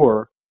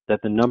sure that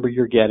the number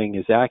you're getting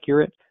is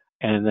accurate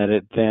and that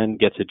it then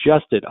gets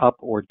adjusted up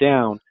or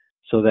down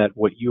so that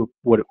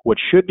what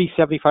should be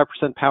 75%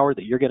 power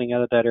that you're getting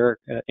out of that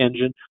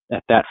engine,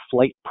 that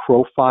flight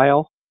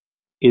profile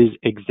is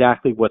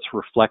exactly what's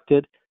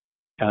reflected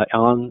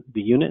on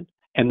the unit.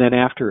 And then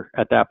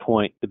at that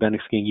point, the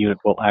BendixKing unit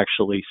will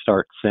actually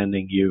start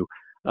sending you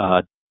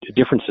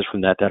differences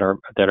from that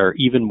are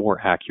even more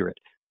accurate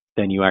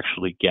than you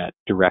actually get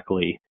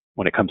directly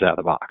when it comes out of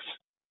the box.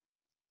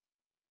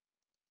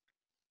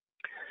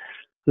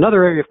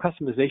 Another area of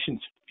customization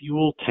is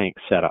fuel tank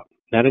setup.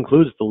 That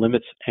includes the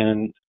limits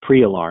and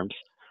pre-alarms.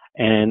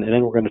 And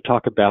then we're going to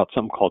talk about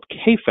something called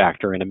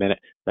K-factor in a minute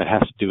that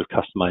has to do with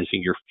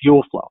customizing your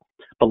fuel flow.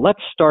 But let's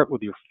start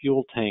with your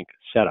fuel tank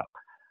setup.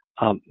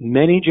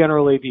 Many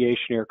general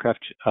aviation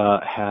aircraft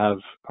have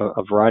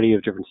a variety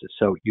of differences.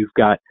 So you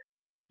got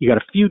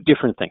a few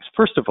different things.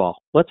 First of all,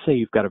 let's say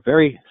you've got a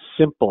very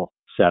simple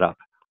setup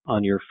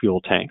on your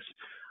fuel tanks.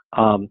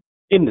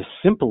 In the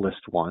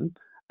simplest one,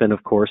 then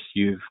of course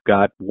you've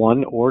got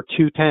one or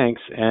two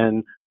tanks,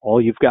 and all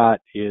you've got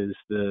is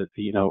the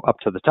up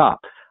to the top.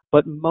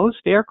 But most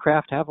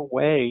aircraft have a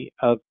way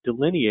of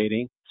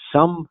delineating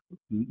some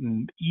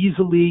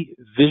easily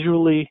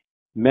visually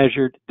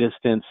measured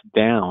distance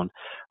down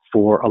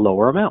for a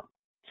lower amount.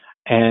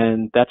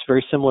 And that's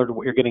very similar to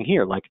what you're getting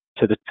here, like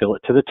fill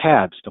it to the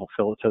tabs, don't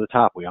fill it to the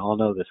top. We all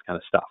know this kind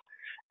of stuff.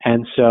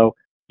 And so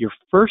your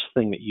first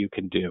thing that you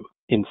can do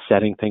in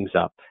setting things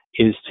up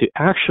is to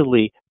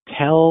actually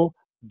tell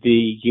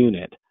the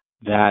unit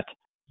that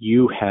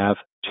you have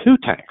two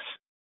tanks.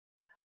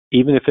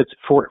 Even if it's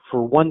for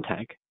one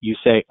tank, you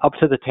say up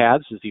to the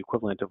tabs is the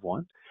equivalent of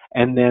one,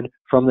 and then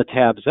from the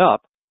tabs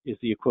up is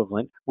the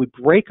equivalent. We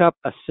break up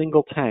a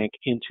single tank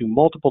into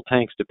multiple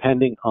tanks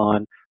depending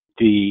on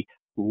the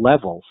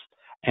levels.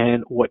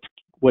 And what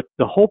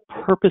the whole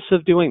purpose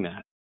of doing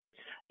that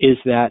is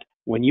that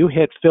when you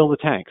hit fill the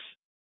tanks,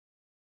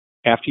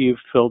 after you've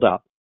filled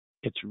up,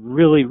 it's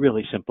really,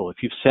 really simple. If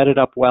you've set it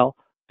up well,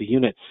 the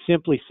unit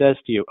simply says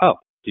to you, oh,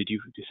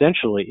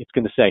 essentially, it's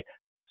going to say,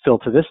 fill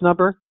to this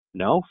number?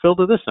 No, fill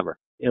to this number.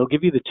 It'll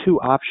give you the two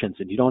options,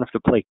 and you don't have to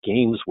play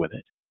games with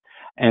it.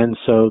 And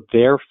so,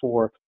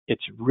 therefore,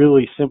 it's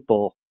really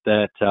simple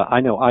that I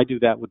know I do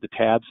that with the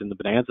tabs in the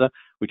Bonanza.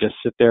 We just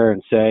sit there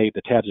and say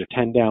the tabs are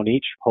 10 down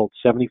each, hold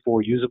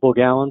 74 usable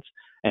gallons.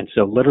 And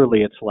so,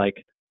 literally, it's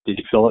like, did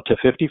you fill it to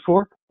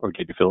 54 or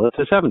did you fill it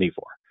to 74?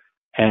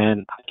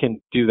 And I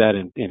can do that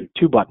in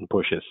 2 button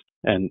pushes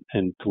and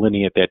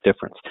delineate that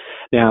difference.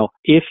 Now,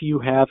 if you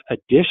have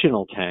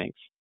additional tanks,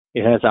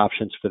 it has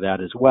options for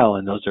that as well,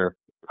 and those are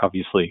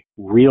obviously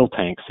real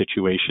tank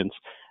situations.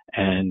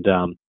 And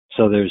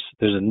so there's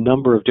a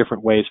number of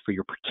different ways for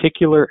your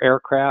particular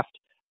aircraft.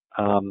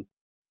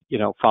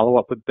 Follow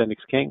up with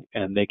BendixKing,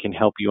 and they can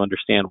help you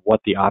understand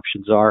what the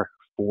options are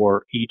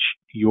for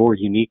your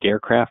unique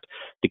aircraft.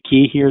 The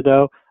key here,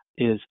 though,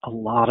 is a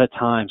lot of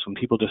times when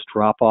people just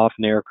drop off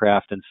an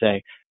aircraft and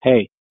say,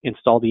 hey,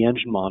 install the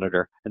engine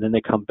monitor, and then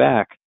they come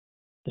back,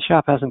 the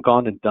shop hasn't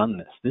gone and done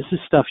this. This is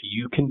stuff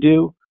you can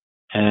do,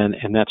 and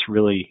that's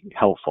really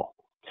helpful.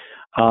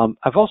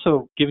 I've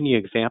also given you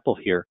an example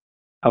here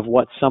of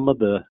what some of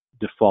the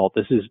default,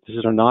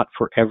 these are not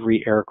for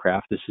every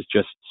aircraft, this is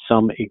just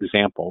some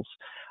examples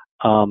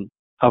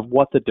of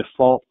what the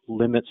default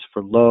limits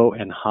for low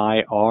and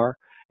high are,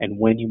 and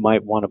when you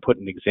might want to put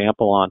an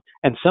example on.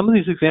 And some of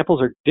these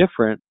examples are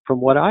different from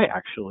what I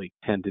actually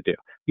tend to do.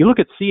 You look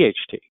at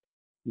CHT,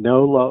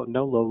 no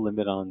low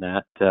limit on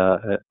that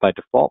by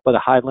default, but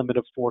a high limit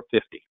of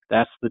 450.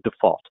 That's the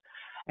default.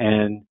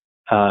 And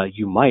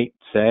you might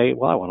say,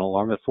 well, I want to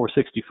alarm at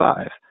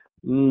 465.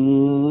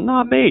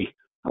 Not me.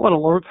 I want to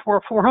alarm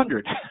at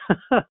 400.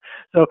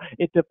 So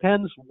it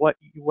depends what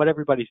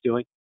everybody's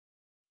doing.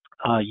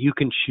 You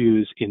can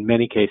choose in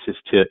many cases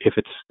if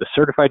it's the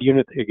certified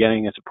unit that you're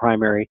getting as a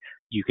primary,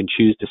 you can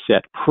choose to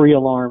set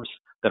pre-alarms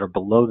that are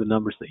below the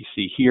numbers that you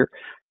see here.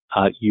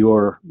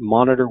 Your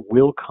monitor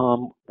will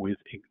come with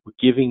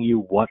giving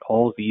you what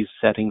all these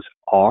settings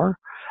are,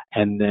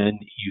 and then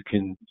you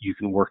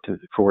can work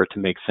for it to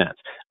make sense.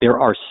 There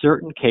are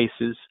certain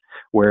cases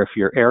where if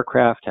your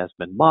aircraft has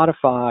been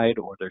modified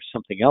or there's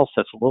something else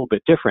that's a little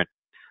bit different,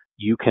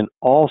 you can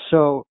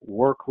also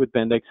work with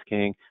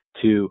BendixKing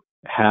to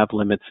have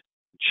limits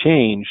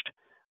changed,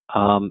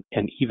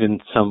 and even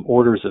some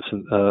orders of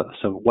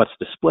some what's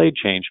displayed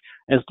change,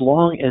 as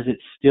long as it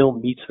still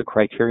meets the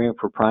criteria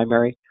for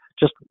primary.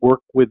 Just work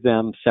with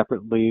them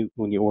separately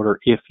when you order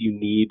if you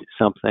need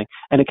something,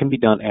 and it can be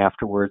done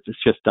afterwards.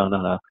 It's just done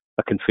on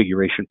a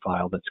configuration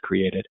file that's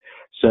created.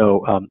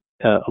 So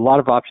a lot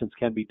of options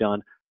can be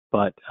done,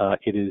 but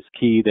it is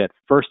key that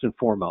first and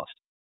foremost,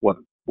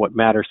 what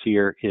matters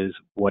here is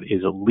what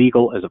is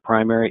illegal as a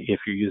primary if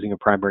you're using a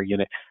primary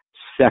unit.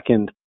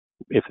 Second,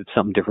 if it's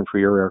something different for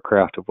your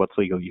aircraft of what's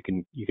legal, you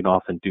can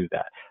often do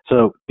that.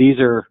 So these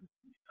are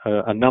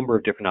a number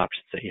of different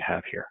options that you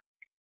have here.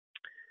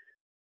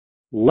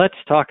 Let's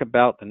talk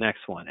about the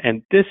next one.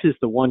 And this is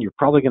the one you're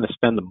probably going to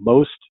spend the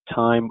most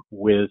time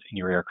with in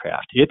your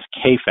aircraft. It's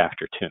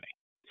K-factor tuning.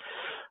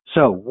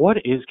 So what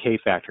is K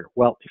factor?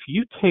 Well, if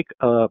you take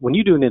when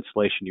you do an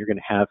installation, you're going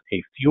to have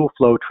a fuel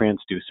flow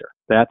transducer.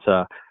 That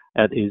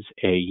is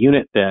a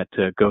unit that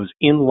goes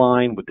in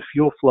line with the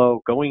fuel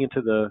flow going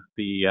into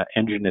the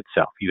engine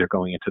itself, either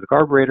going into the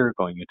carburetor,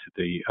 going into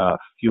the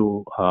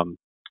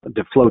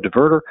the flow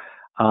diverter.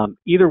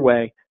 Either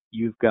way,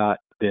 you've got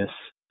this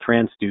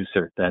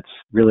transducer that's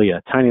really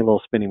a tiny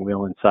little spinning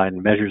wheel inside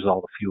and measures all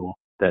the fuel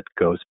that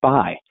goes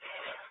by.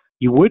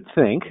 You would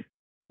think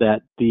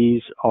that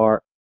these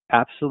are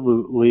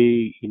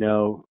absolutely,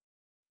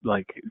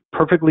 like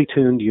perfectly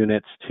tuned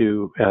units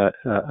to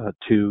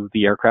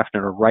the aircraft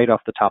and are right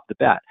off the top of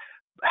the bat.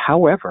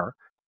 However,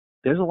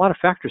 there's a lot of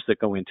factors that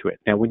go into it.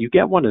 Now, when you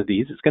get one of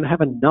these, it's going to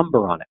have a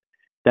number on it.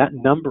 That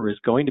number is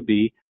going to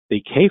be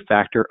the K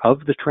factor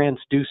of the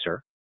transducer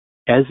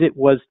as it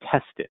was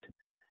tested.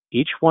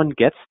 Each one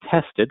gets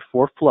tested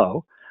for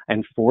flow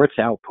and for its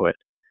output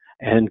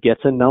and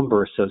gets a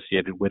number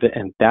associated with it,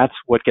 and that's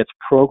what gets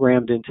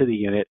programmed into the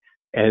unit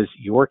as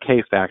your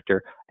K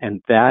factor,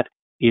 and that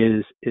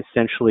is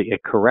essentially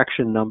a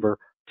correction number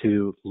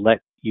to let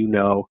you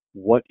know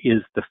what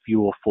is the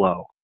fuel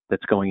flow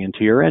that's going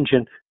into your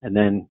engine, and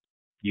then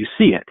you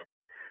see it.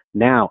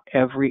 Now,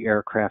 every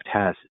aircraft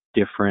has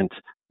differences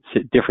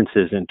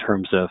in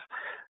terms of,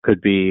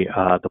 could be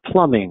the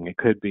plumbing, it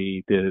could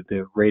be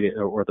the rate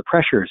or the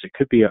pressures, it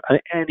could be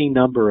any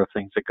number of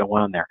things that go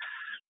on there.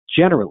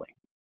 Generally,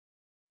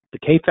 the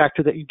K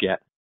factor that you get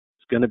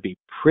is going to be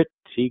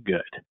pretty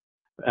good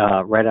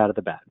right out of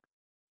the bat.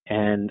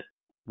 And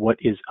what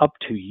is up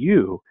to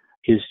you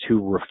is to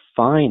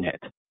refine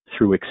it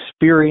through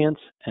experience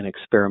and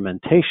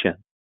experimentation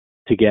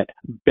to get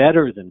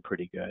better than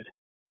pretty good,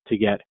 to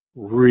get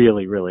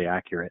really, really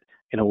accurate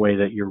in a way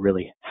that you're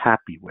really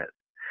happy with.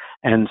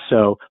 And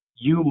so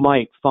you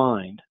might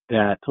find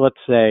that, let's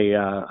say,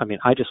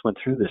 I just went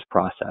through this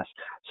process.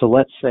 So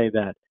let's say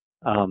that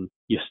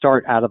you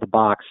start out of the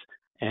box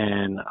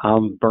and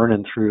I'm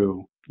burning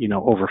through,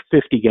 over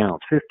 50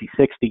 gallons, 50,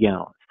 60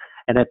 gallons.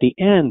 And at the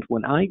end,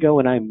 when I go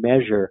and I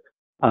measure,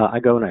 I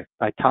go and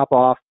I top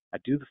off, I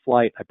do the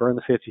flight, I burn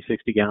the 50,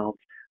 60 gallons,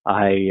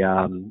 I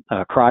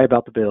cry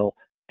about the bill,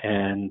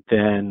 and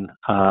then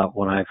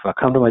when I've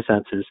come to my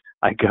senses,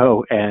 I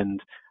go and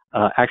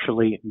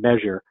actually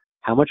measure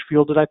how much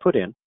fuel did I put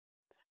in,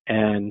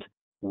 and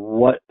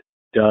what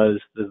does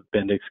the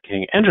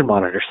BendixKing engine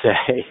monitor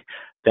say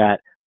that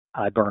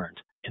I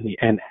burned in the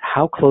end?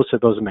 How close are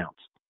those amounts?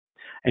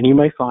 And you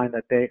may find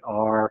that they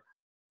are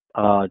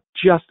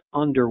just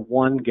under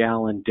 1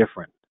 gallon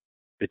different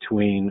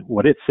between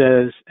what it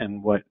says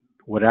and what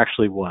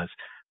actually was.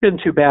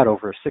 Isn't too bad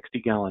over a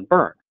 60-gallon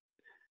burn.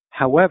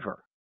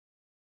 However,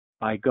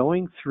 by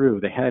going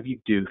through, they have you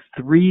do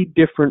 3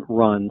 different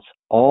runs,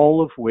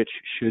 all of which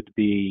should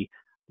be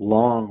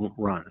long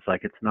runs.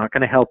 Like, it's not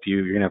going to help you.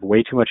 You're going to have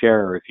way too much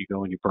error if you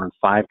go and you burn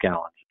 5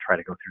 gallons and try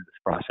to go through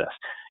this process.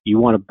 You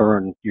want to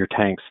burn your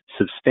tanks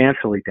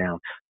substantially down.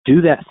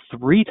 Do that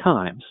 3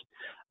 times.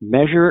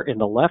 Measure in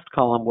the left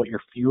column what your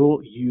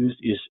fuel used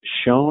is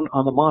shown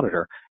on the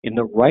monitor. In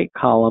the right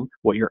column,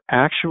 what your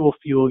actual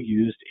fuel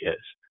used is.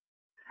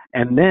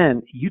 And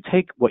then you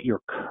take what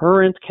your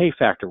current K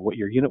factor, what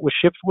your unit was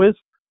shipped with,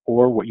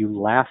 or what you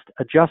last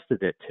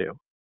adjusted it to,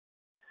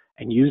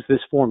 and use this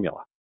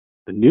formula.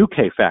 The new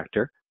K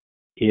factor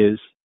is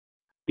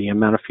the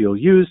amount of fuel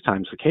used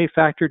times the K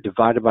factor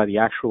divided by the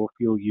actual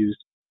fuel used.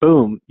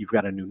 Boom, you've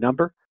got a new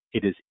number.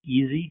 It is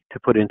easy to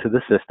put into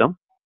the system.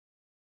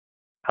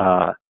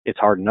 It's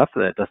hard enough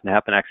that it doesn't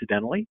happen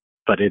accidentally,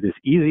 but it is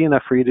easy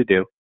enough for you to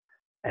do.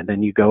 And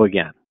then you go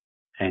again.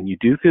 And you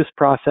do this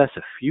process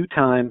a few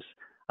times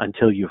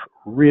until you've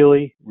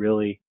really,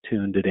 really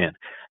tuned it in.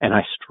 And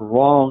I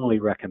strongly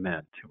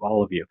recommend to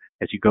all of you,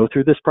 as you go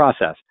through this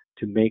process,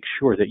 to make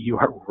sure that you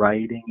are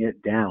writing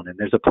it down. And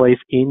there's a place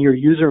in your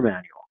user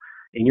manual,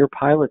 in your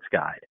pilot's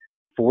guide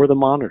for the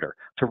monitor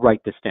to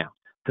write this down.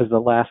 Because the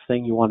last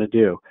thing you want to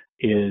do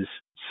is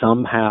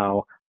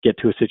somehow get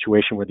to a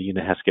situation where the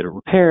unit has to get it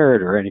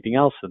repaired or anything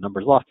else, the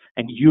number's lost,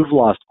 and you've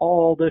lost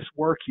all this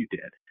work you did.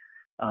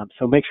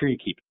 So make sure you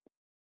keep it.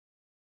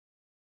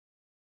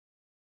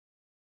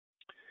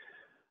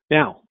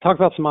 Now, talk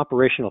about some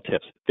operational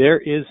tips. There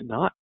is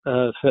not,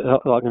 I'm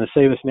going to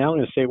say this now, I'm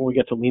going to say when we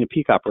get to lean and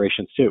peak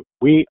operations too.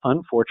 We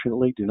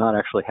unfortunately do not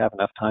actually have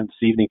enough time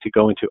this evening to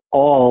go into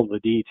all the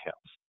details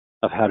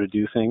of how to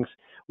do things.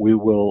 We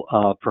will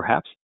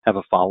perhaps have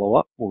a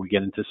follow-up where we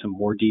get into some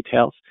more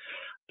details.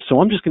 So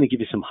I'm just going to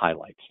give you some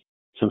highlights,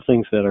 some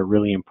things that are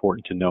really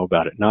important to know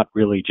about it, not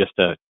really just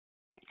a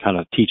kind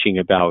of teaching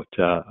about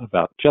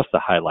just the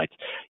highlights.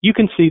 You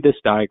can see this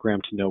diagram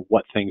to know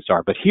what things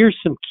are, but here's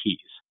some keys.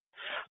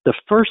 The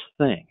first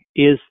thing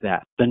is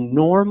that the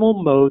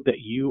normal mode that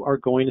you are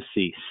going to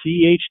see,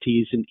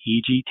 CHTs and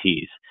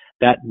EGTs,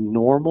 that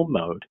normal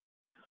mode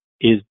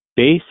is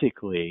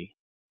basically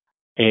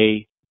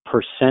a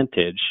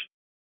percentage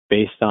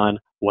based on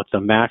what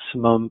the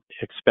maximum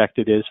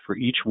expected is for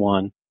each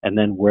one, and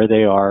then where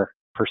they are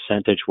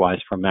percentage-wise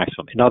from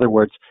maximum. In other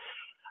words,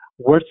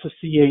 what's the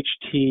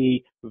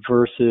CHT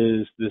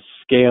versus the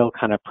scale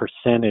kind of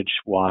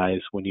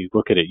percentage-wise when you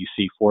look at it? You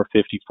see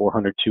 450,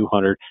 400,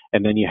 200,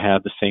 and then you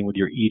have the same with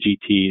your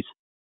EGTs.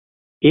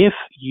 If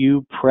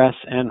you press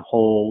and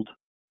hold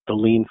the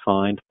lean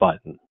find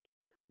button,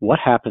 what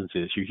happens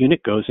is your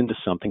unit goes into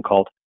something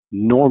called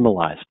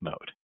normalized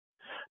mode.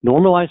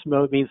 Normalized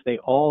mode means they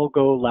all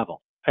go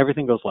level.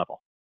 Everything goes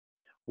level.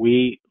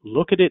 We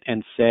look at it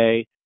and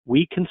say,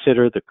 we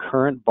consider the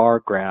current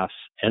bar graphs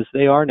as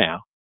they are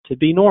now to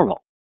be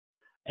normal.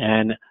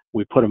 And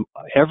we put them,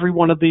 every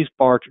one of these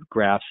bar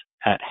graphs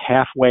at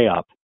halfway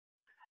up.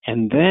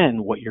 And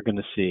then what you're going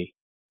to see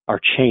are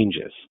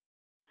changes.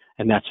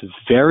 And that's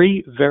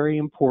very, very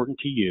important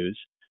to use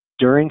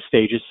during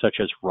stages such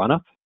as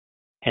run-up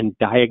and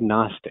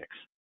diagnostics,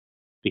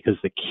 because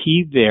the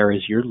key there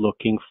is you're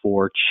looking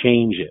for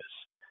changes.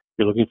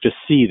 You're looking to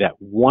see that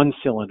one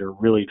cylinder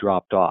really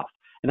dropped off.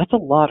 And that's a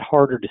lot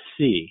harder to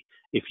see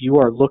if you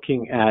are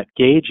looking at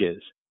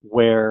gauges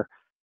where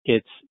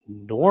it's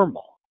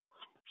normal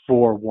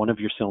for one of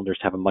your cylinders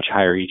to have a much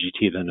higher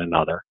EGT than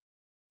another.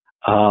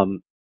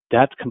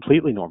 That's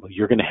completely normal.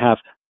 You're going to have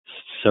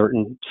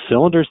certain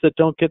cylinders that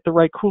don't get the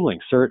right cooling,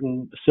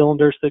 certain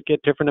cylinders that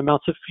get different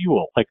amounts of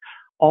fuel. Like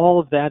all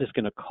of that is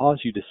going to cause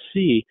you to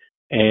see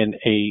an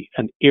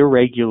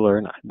irregular,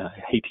 and I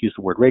hate to use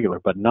the word regular,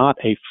 but not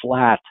a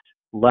flat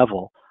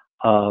level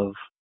of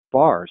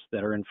bars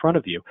that are in front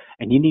of you.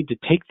 And you need to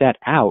take that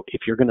out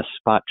if you're going to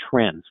spot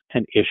trends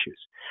and issues.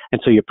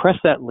 And so you press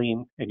that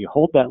lean and you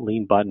hold that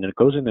lean button and it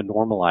goes into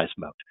normalized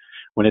mode.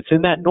 When it's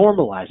in that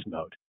normalized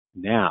mode,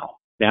 now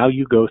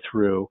you go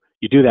through,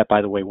 you do that,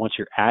 by the way, once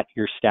you're at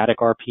your static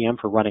RPM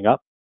for running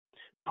up,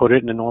 put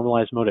it in a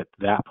normalized mode at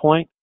that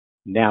point,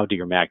 now do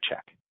your mag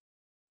check.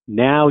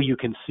 Now you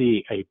can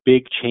see a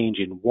big change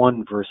in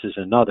one versus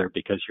another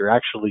because you're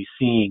actually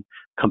seeing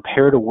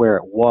compared to where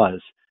it was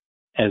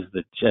as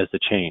the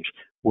change.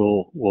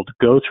 We'll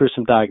go through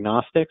some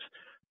diagnostics,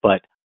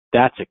 but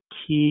that's a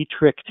key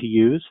trick to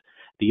use.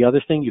 The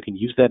other thing, you can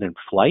use that in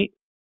flight,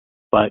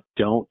 but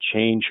don't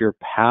change your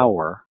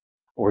power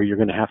or you're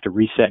going to have to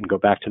reset and go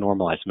back to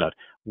normalized mode.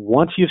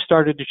 Once you've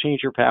started to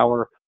change your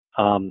power,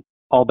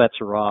 all bets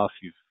are off.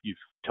 You've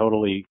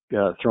totally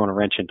thrown a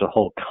wrench into the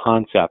whole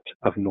concept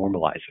of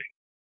normalizing.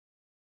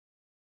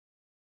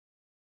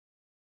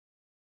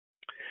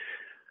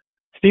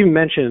 Stephen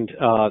mentioned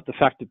the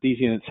fact that these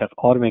units have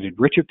automated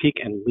rich of peak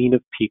and lean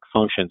of peak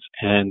functions,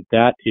 and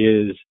that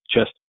is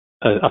just,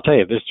 I'll tell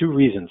you, there's two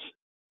reasons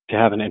to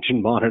have an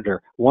engine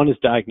monitor. One is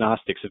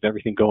diagnostics of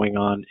everything going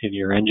on in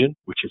your engine,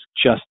 which is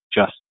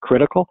just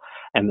critical,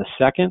 and the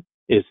second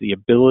is the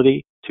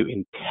ability to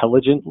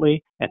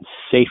intelligently and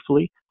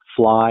safely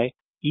fly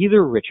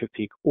either rich of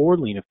peak or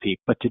lean of peak,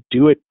 but to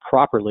do it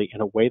properly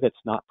in a way that's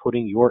not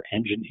putting your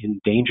engine in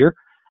danger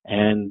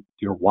and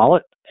your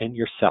wallet and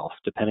yourself,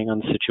 depending on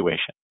the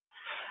situation.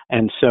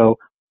 And so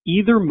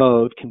either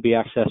mode can be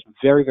accessed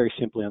very, very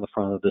simply on the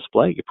front of the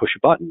display. You push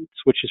a button, it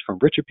switches from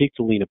rich of peak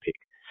to lean of peak.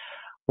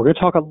 We're going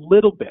to talk a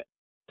little bit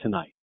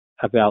tonight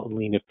about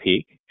lean of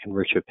peak and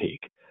rich of peak,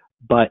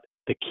 but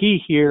the key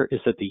here is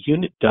that the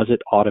unit does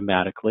it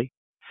automatically.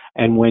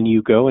 And when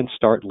you go and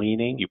start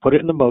leaning, you put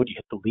it in the mode, you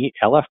hit the lean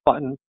LF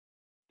button,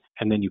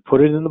 and then you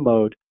put it in the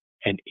mode,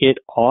 and it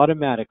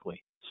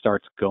automatically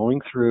starts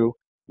going through,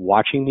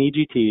 watching the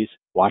EGTs,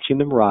 watching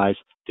them rise,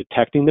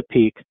 detecting the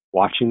peak,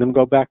 watching them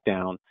go back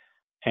down.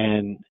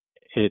 And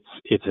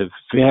it's a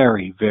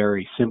very,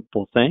 very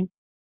simple thing.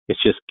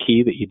 It's just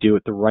key that you do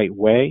it the right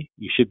way.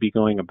 You should be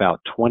going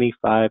about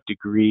 25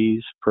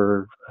 degrees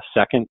per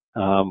second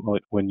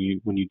when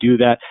you do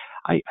that.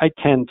 I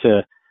tend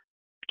to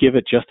give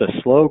it just a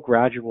slow,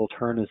 gradual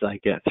turn as I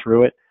get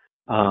through it.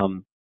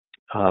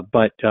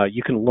 But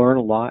you can learn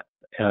a lot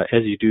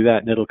as you do that,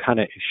 and it'll kind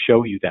of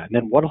show you that. And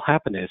then what will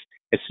happen is,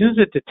 as soon as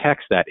it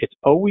detects that, it's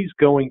always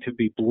going to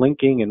be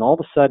blinking, and all of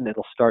a sudden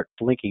it'll start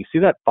blinking. See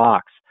that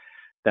box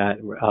that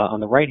on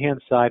the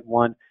right-hand side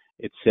one,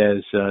 it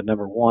says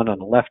number 1. On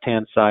the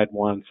left-hand side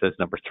one says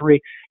number 3.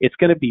 It's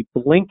going to be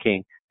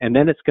blinking, and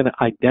then it's going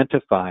to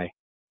identify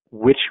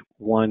which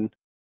one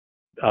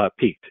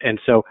peaked. And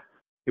so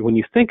when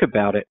you think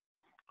about it,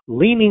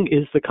 leaning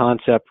is the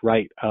concept,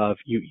 right, of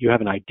you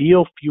have an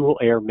ideal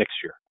fuel-air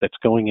mixture that's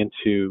going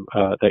into,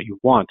 that you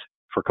want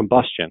for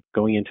combustion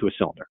going into a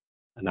cylinder,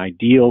 an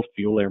ideal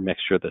fuel-air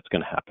mixture that's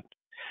going to happen.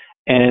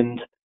 And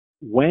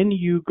when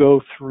you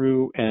go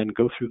through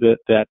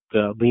that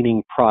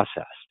leaning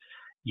process,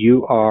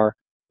 you are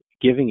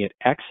giving it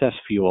excess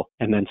fuel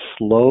and then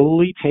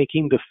slowly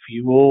taking the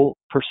fuel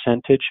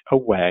percentage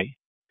away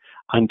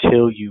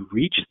until you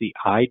reach the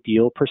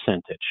ideal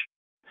percentage.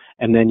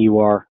 And then you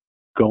are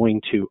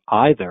going to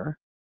either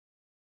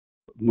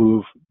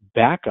move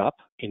back up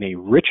in a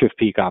rich of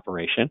peak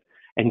operation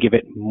and give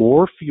it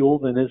more fuel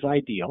than is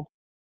ideal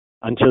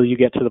until you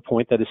get to the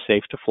point that is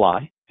safe to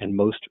fly and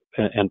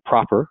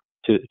proper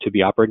to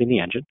be operating the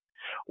engine,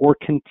 or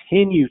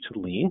continue to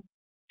lean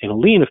in a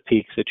lean of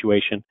peak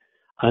situation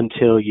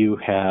until you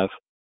have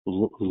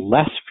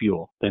less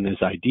fuel than is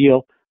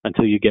ideal,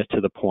 until you get to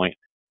the point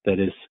that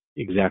is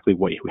exactly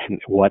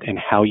what and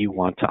how you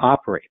want to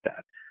operate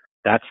that.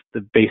 That's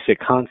the basic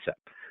concept.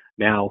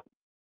 Now,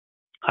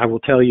 I will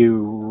tell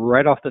you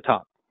right off the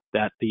top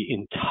that the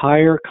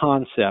entire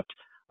concept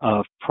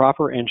of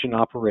proper engine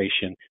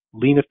operation,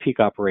 lean of peak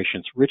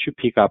operations, rich of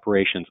peak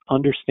operations,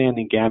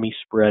 understanding GAMI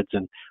spreads,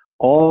 and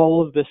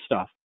all of this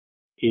stuff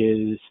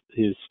is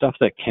stuff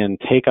that can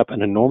take up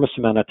an enormous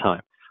amount of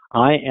time.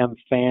 I am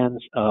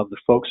fans of the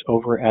folks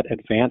over at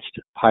Advanced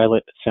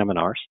Pilot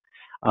Seminars.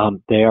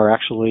 They are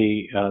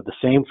actually the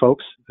same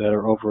folks that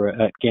are over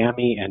at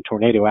GAMI and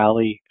Tornado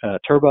Alley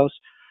Turbos.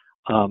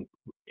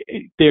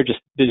 There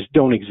just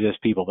don't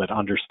exist people that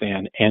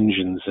understand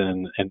engines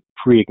and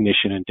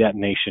pre-ignition and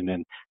detonation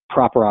and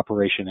proper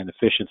operation and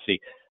efficiency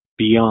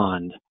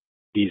beyond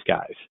these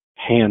guys,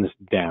 hands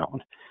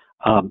down.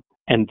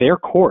 And their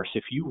course,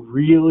 if you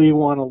really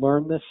want to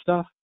learn this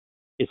stuff,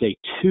 is a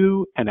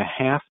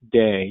 2.5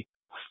 day,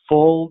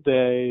 full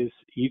days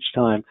each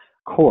time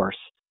course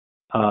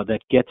that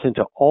gets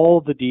into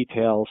all the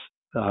details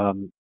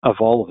of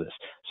all of this.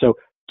 So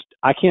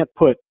I can't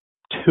put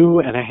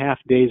 2.5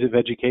 days of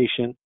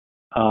education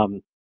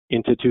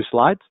into 2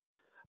 slides,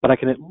 but I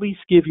can at least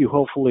give you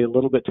hopefully a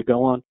little bit to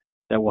go on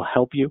that will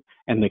help you.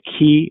 And the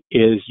key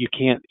is you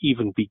can't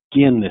even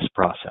begin this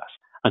process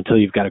until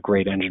you've got a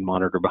great engine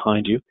monitor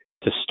behind you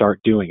to start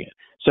doing it.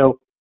 So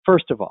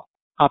first of all,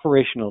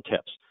 operational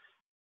tips.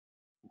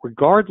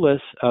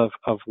 Regardless of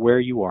where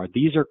you are,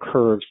 these are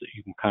curves that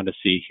you can kind of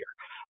see here.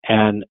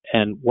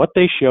 And what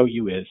they show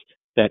you is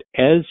that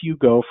as you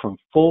go from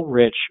full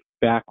rich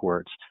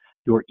backwards,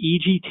 your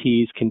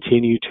EGTs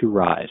continue to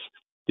rise.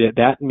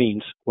 That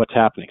means what's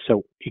happening.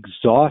 So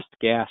exhaust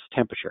gas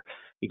temperature.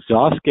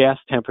 Exhaust gas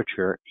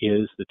temperature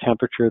is the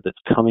temperature that's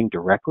coming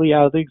directly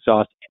out of the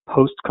exhaust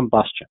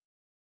post-combustion.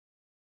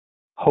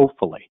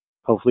 Hopefully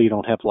you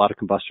don't have a lot of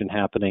combustion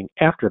happening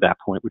after that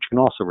point, which can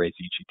also raise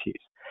EGTs.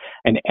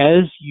 And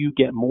as you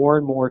get more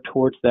and more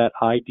towards that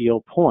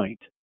ideal point,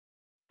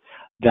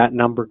 that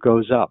number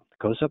goes up.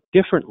 It goes up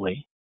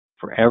differently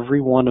for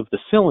every one of the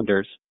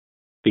cylinders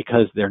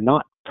because they're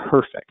not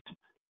perfect.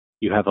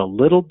 You have a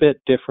little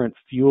bit different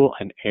fuel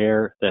and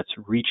air that's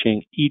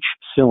reaching each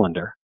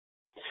cylinder,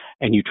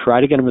 and you try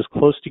to get them as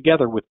close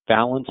together with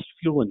balanced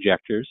fuel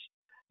injectors.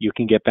 You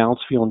can get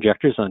balanced fuel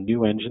injectors on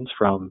new engines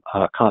from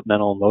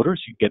Continental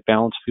Motors. You can get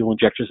balanced fuel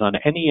injectors on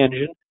any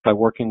engine by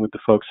working with the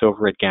folks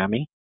over at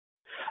GAMI.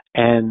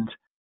 And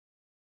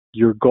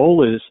your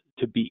goal is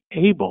to be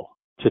able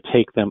to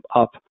take them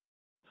up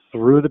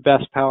through the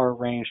best power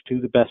range to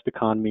the best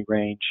economy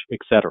range,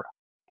 etc.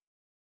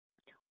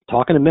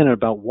 Talk in a minute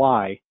about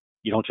why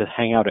you don't just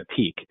hang out at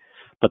peak.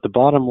 But the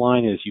bottom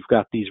line is you've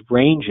got these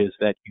ranges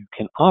that you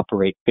can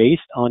operate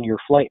based on your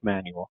flight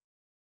manual.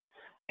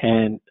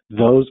 And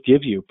those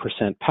give you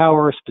percent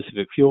power,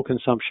 specific fuel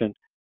consumption.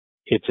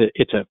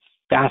 It's a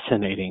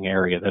fascinating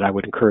area that I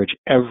would encourage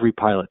every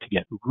pilot to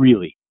get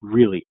really,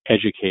 really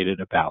educated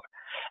about.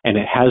 And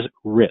it has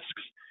risks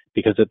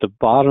because at the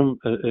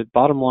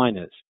bottom line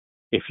is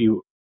if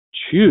you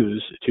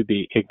choose to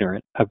be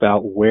ignorant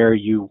about where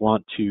you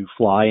want to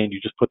fly and you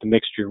just put the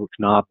mixture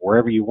knob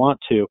wherever you want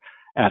to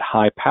at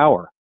high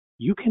power,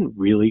 you can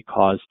really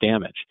cause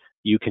damage.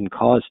 You can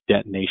cause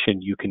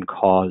detonation. You can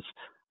cause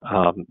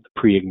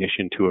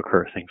pre-ignition to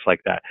occur, things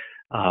like that.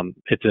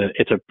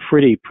 It's a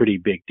pretty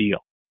big deal.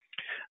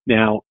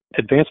 Now,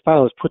 Advanced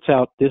Pilots puts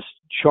out this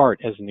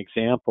chart as an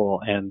example,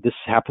 and this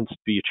happens to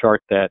be a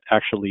chart that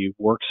actually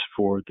works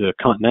for the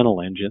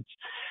Continental engines,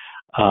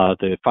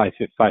 the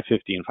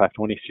 550 and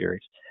 520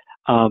 series.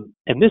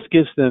 And this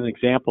gives them an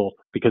example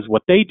because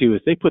what they do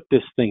is they put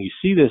this thing, you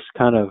see this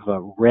kind of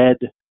red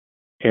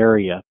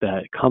area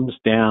that comes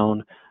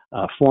down,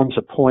 forms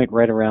a point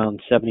right around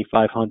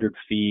 7,500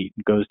 feet,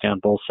 goes down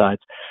both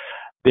sides.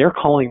 They're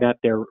calling that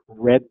their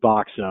red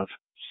box of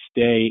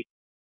stay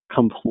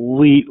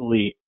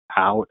completely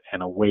out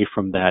and away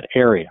from that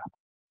area.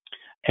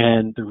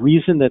 And the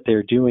reason that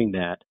they're doing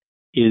that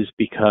is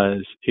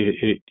because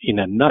in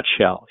a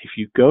nutshell, if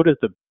you go to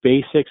the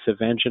basics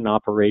of engine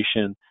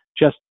operation,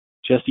 just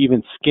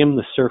even skim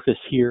the surface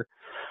here,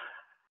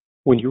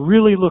 when you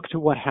really look to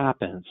what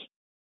happens,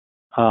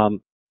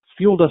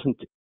 fuel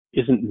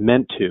isn't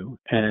meant to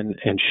and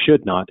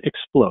should not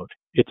explode.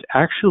 It's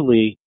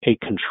actually a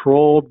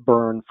controlled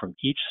burn from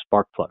each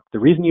spark plug. The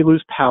reason you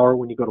lose power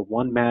when you go to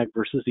one mag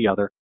versus the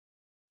other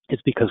is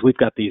because we've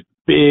got these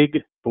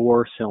big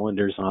bore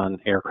cylinders on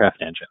aircraft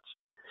engines.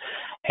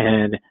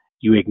 And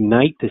you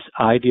ignite this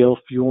ideal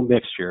fuel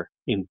mixture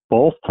in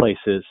both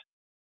places,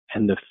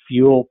 and the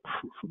fuel,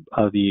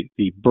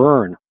 the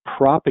burn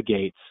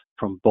propagates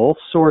from both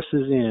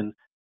sources in,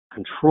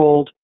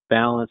 controlled,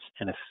 balanced,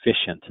 and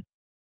efficient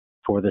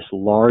for this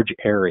large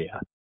area,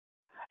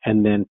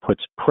 and then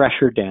puts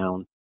pressure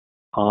down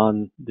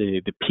on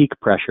the peak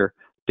pressure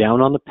down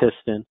on the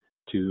piston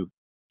to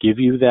give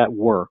you that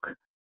work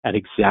at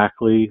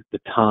exactly the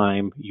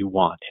time you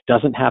want. It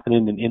doesn't happen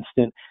in an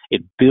instant.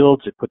 It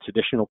builds, it puts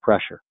additional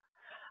pressure.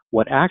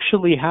 What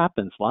actually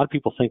happens, a lot of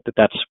people think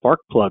that spark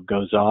plug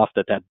goes off,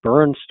 that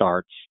burn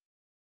starts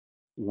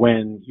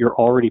when you're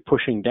already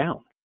pushing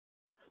down.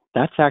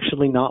 That's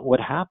actually not what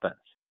happens.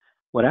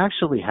 What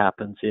actually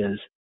happens is,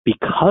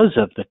 because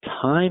of the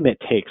time it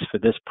takes for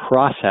this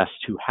process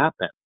to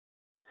happen,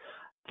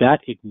 that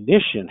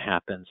ignition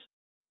happens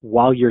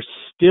while you're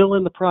still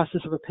in the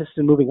process of a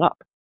piston moving up.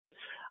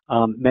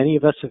 Many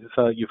of us, if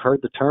you've heard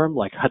the term,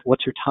 like,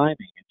 what's your timing?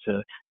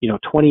 It's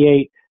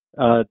 28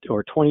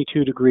 or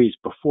 22 degrees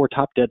before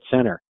top dead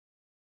center.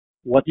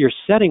 What you're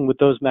setting with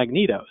those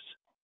magnetos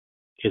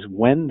is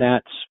when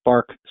that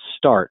spark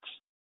starts,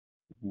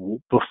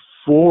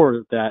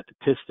 before that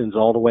piston's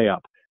all the way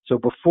up. So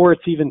before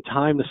it's even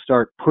time to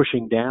start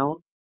pushing down,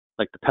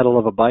 like the pedal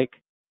of a bike,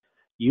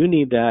 you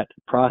need that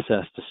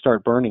process to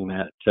start burning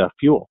that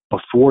fuel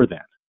before then.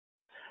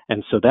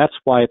 And so that's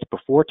why it's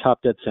before top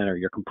dead center.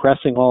 You're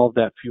compressing all of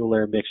that fuel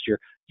air mixture.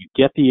 You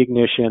get the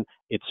ignition.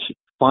 It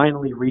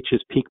finally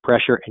reaches peak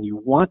pressure, and you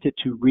want it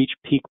to reach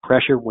peak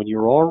pressure when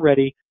you're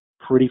already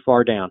pretty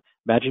far down.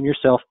 Imagine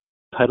yourself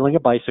pedaling a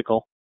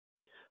bicycle.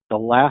 The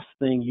last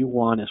thing you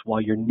want is,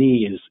 while your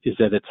knee is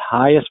at its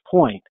highest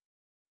point,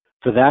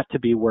 for that to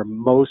be where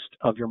most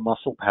of your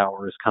muscle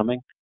power is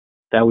coming.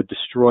 That would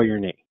destroy your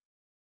knee.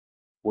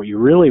 What you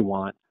really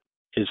want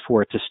is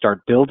for it to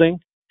start building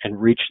and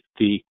reach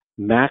the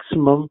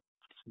maximum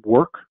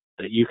work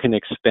that you can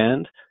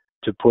expend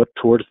to put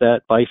towards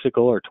that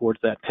bicycle or towards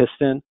that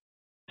piston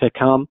to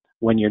come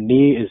when your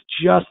knee is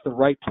just the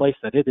right place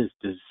that it is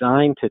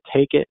designed to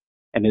take it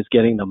and is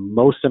getting the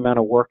most amount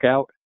of work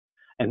out.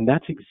 And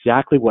that's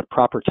exactly what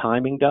proper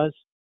timing does.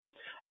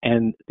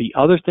 And the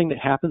other thing that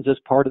happens as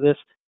part of this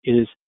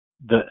is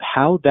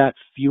how that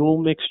fuel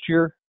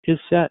mixture is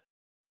set.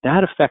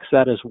 That affects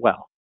that as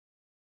well.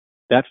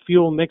 That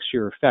fuel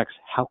mixture affects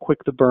how quick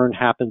the burn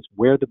happens,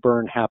 where the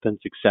burn happens,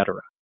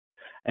 etc.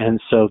 And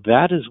so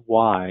that is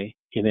why,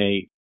 in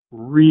a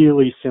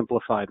really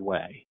simplified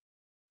way,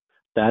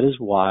 that is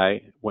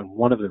why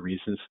one of the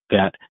reasons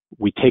that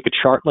we take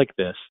a chart like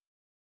this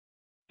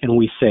and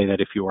we say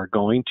that if you are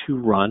going to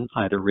run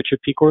either rich of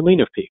peak or lean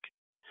of peak,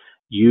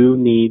 you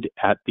need,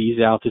 at these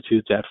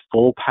altitudes, at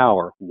full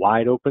power,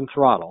 wide open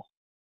throttle,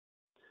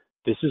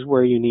 this is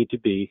where you need to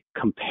be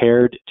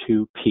compared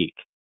to peak.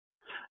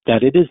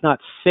 That it is not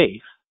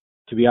safe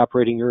to be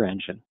operating your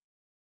engine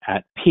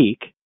at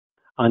peak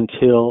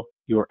until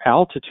your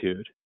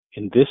altitude,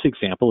 in this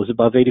example, is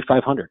above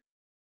 8,500.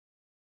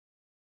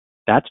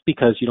 That's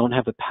because you don't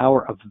have the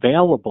power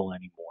available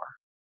anymore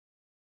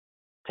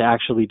to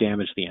actually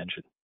damage the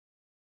engine.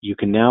 You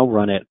can now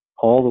run it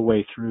all the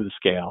way through the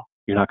scale.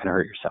 You're not going to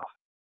hurt yourself.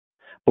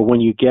 But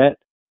when you get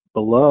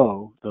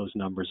below those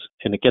numbers,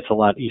 and it gets a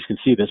lot, you can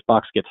see this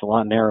box gets a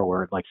lot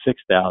narrower, like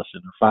 6,000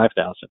 or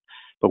 5,000.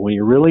 But when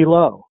you're really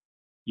low,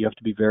 you have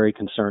to be very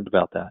concerned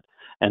about that.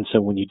 And so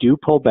when you do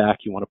pull back,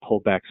 you want to pull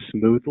back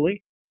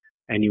smoothly,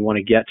 and you want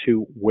to get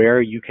to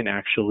where you can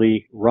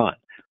actually run.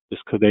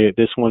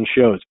 This one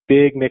shows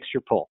big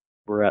mixture pull.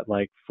 We're at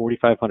like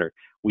 4,500.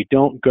 We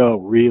don't go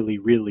really,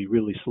 really,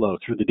 really slow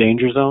through the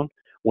danger zone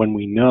when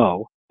we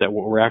know that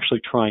what we're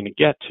actually trying to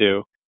get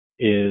to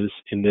is,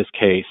 in this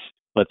case,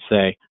 let's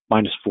say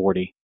minus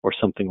 40 or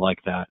something like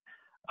that,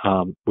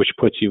 which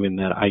puts you in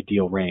that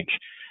ideal range.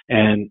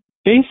 And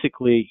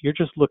basically, you're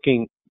just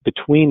looking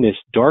between this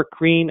dark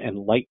green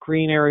and light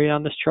green area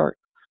on this chart.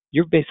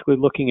 You're basically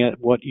looking at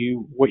what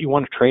you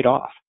want to trade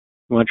off.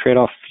 You want to trade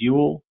off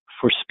fuel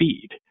for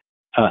speed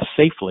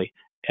safely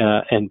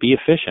and be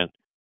efficient.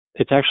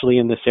 It's actually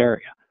in this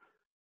area.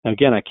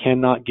 Again, I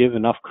cannot give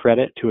enough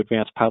credit to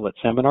Advanced Pilot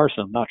Seminars,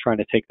 so I'm not trying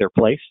to take their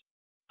place.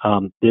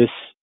 This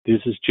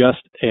is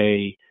just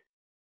a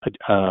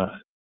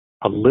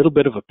little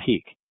bit of a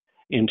peek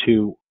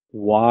into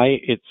why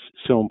it's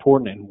so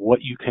important and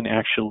what you can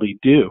actually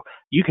do.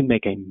 You can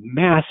make a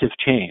massive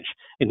change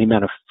in the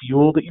amount of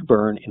fuel that you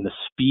burn, in the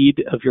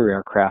speed of your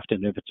aircraft,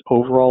 and of its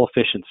overall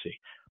efficiency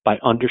by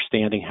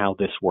understanding how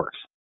this works.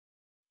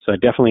 So I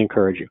definitely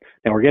encourage you.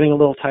 Now we're getting a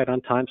little tight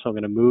on time, so I'm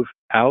going to move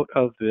out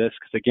of this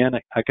because, again,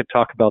 I could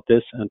talk about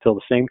this until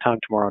the same time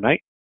tomorrow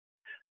night.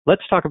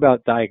 Let's talk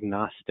about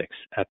diagnostics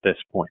at this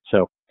point.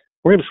 So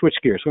we're going to switch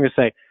gears. We're going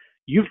to say,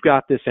 you've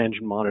got this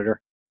engine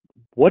monitor.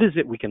 What is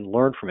it we can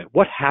learn from it?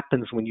 What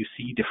happens when you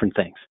see different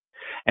things?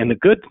 And the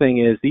good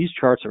thing is these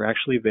charts are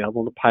actually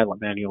available in the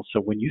pilot manual. So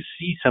when you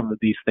see some of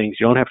these things,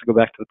 you don't have to go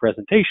back to the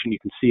presentation. You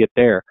can see it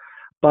there,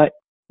 but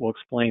we'll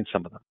explain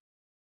some of them.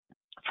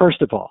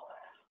 First of all,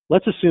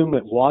 let's assume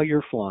that while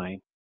you're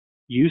flying,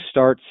 you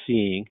start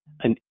seeing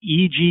an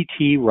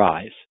EGT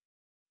rise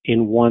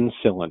in one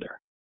cylinder.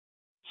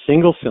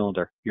 Single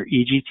cylinder, your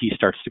EGT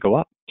starts to go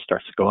up.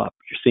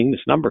 You're seeing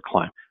this number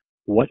climb.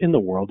 What in the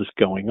world is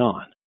going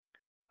on?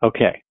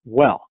 Okay,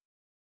 well,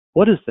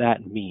 what does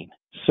that mean?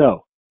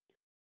 So,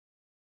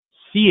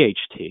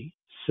 CHT,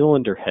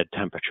 cylinder head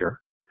temperature,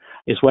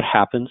 is what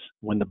happens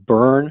when the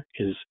burn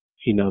is,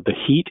 the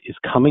heat is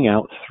coming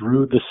out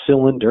through the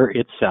cylinder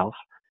itself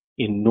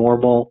in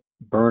normal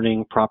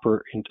burning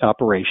proper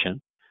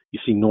operation. You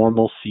see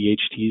normal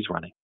CHTs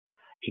running.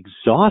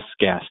 Exhaust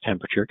gas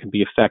temperature can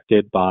be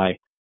affected by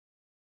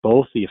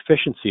both the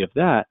efficiency of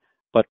that,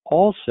 but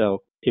also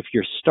if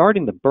you're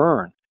starting the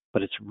burn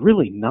but it's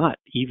really not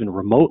even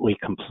remotely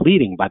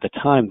completing by the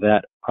time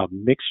that a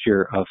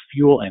mixture of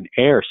fuel and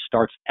air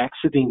starts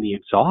exiting the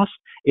exhaust.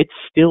 It's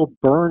still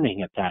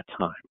burning at that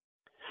time.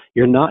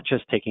 You're not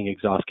just taking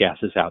exhaust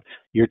gases out.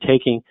 You're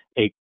taking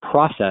a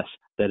process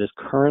that is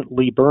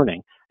currently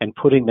burning and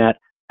putting that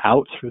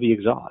out through the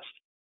exhaust.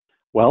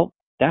 Well,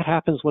 that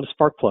happens when a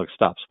spark plug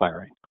stops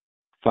firing.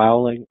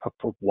 Fouling, a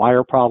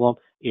wire problem.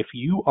 If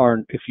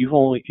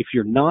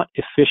you're not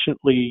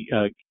efficiently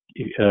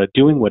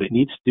doing what it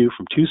needs to do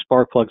from 2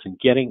 spark plugs and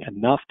getting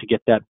enough to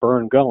get that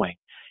burn going,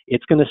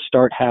 it's going to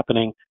start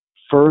happening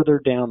further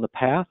down the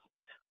path,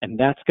 and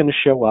that's going to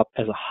show up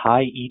as a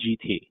high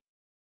EGT.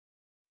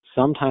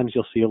 Sometimes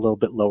you'll see a little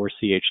bit lower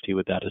CHT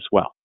with that as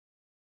well.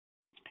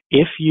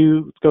 If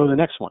you go to the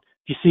next one,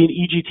 if you see an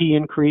EGT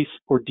increase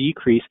or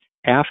decrease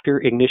after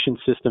ignition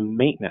system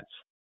maintenance,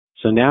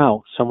 so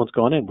now someone's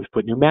gone in, we've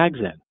put new mags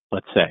in,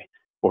 let's say,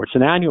 or it's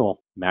an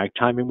annual, mag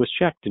timing was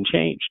checked and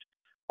changed.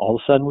 All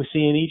of a sudden we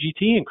see an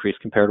EGT increase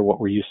compared to what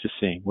we're used to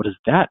seeing. What does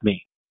that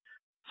mean?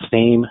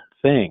 Same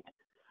thing.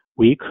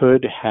 We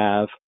could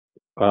have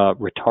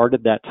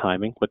retarded that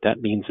timing. What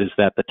that means is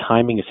that the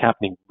timing is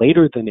happening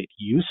later than it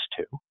used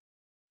to,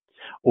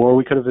 or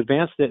we could have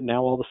advanced it and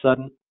now all of a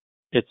sudden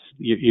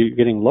you're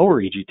getting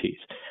lower EGTs.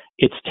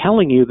 It's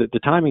telling you that the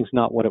timing's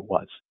not what it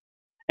was.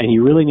 And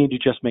you really need to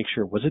just make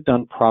sure, was it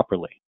done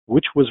properly?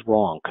 Which was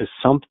wrong? Because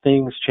some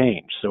things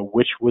changed. So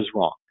which was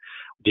wrong?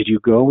 Did you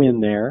go in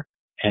there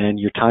and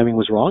your timing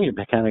was wrong? Your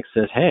mechanic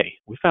says, hey,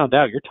 we found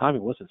out your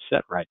timing wasn't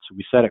set right, so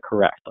we set it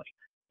correctly.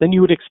 Then you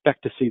would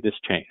expect to see this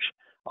change.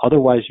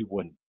 Otherwise, you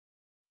wouldn't.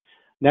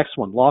 Next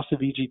one, loss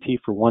of EGT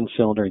for one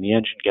cylinder and the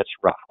engine gets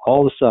rough.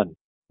 All of a sudden,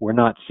 we're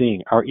not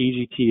seeing. Our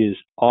EGT is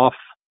off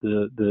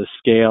the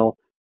scale,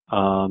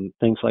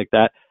 things like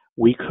that.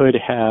 We could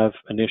have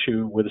an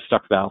issue with a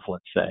stuck valve,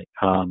 let's say.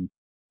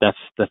 That's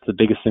the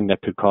biggest thing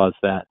that could cause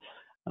that,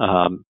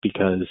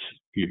 because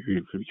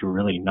you're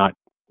really not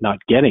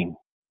getting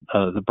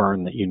the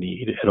burn that you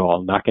need at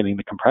all, not getting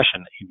the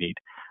compression that you need,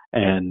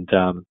 and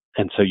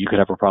so you could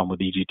have a problem with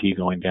EGT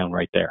going down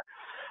right there.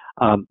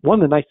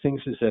 One of the nice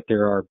things is that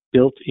there are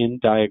built-in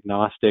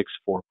diagnostics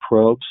for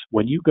probes.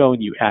 When you go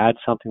and you add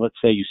something, let's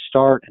say you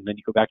start and then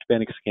you go back to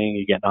BendixKing,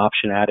 you get an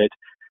option added.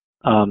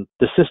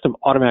 The system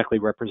automatically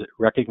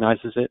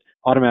recognizes it,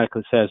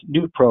 automatically says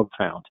new probe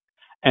found,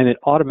 and it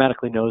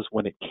automatically knows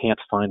when it can't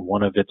find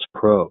one of its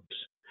probes.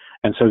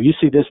 And so you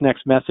see this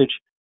next message,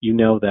 you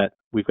know that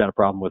we've got a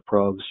problem with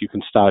probes. You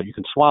can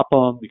swap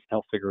them, you can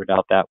help figure it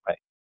out that way.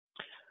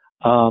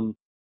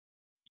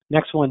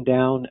 Next one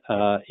down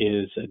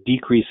is a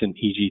decrease in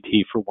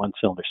EGT for one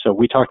cylinder. So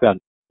we talked about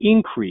an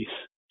increase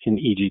in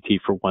EGT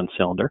for one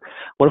cylinder.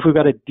 What if we've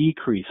got a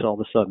decrease all of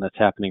a sudden that's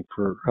happening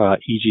for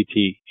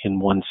EGT in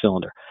one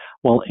cylinder?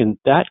 Well, in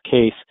that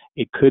case,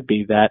 it could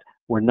be that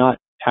we're not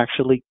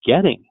actually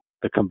getting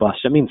the combustion.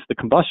 That means the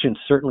combustion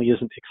certainly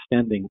isn't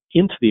extending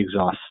into the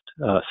exhaust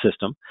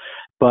system,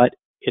 but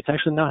it's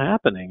actually not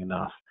happening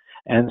enough.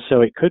 And so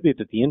it could be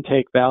that the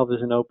intake valve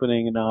isn't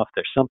opening enough.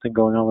 There's something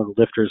going on with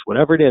the lifters.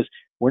 Whatever it is,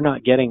 we're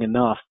not getting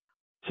enough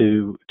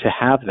to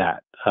have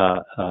that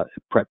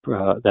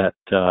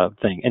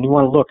thing. And you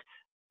want to look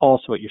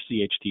also at your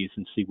CHTs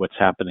and see what's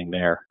happening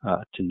there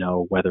to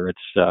know whether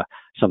it's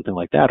something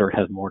like that or it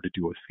has more to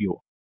do with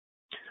fuel.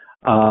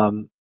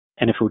 And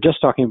if we're just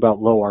talking about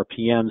low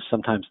RPMs,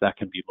 sometimes that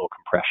can be low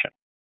compression.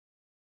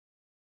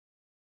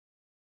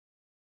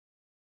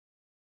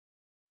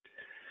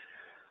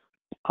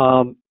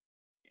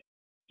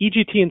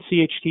 EGT and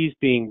CHTs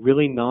being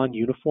really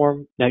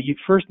non-uniform. Now, you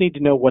first need to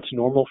know what's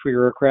normal for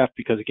your aircraft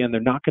because, again, they're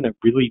not going to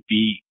really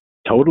be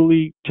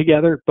totally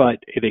together, but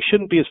they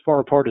shouldn't be as far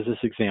apart as this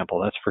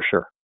example, that's for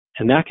sure.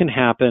 And that can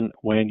happen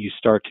when you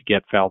start to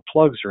get valve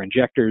plugs or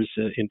injectors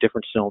in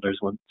different cylinders.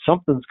 When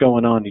something's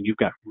going on and you've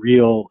got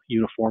real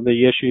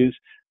uniformity issues,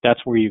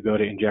 that's where you go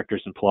to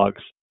injectors and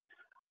plugs.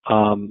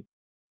 And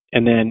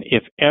then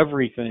if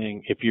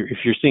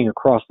you're seeing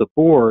across the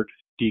board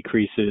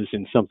decreases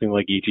in something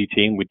like EGT,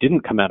 and we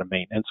didn't come out of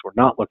maintenance, we're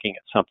not looking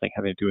at something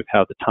having to do with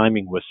how the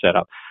timing was set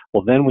up,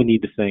 well, then we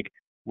need to think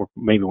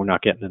maybe we're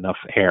not getting enough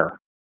air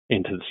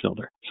into the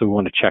cylinder. So we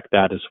want to check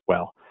that as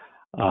well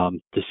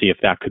to see if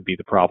that could be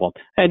the problem.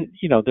 And,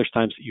 there's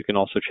times that you can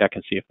also check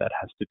and see if that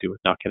has to do with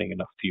not getting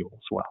enough fuel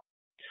as well.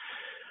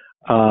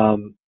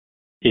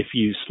 If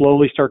you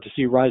slowly start to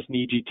see a rise in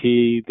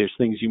EGT, there's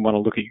things you want to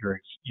look at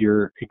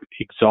your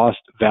exhaust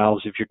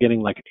valves. If you're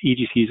getting like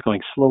EGTs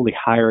going slowly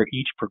higher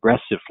each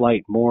progressive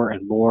flight, more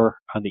and more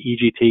on the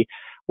EGT,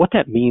 what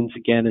that means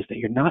again is that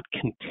you're not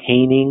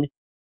containing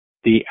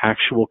the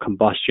actual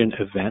combustion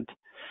event.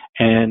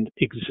 And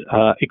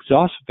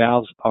exhaust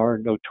valves are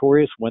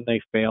notorious when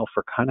they fail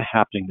for kind of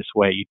happening this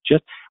way.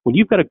 When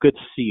you've got a good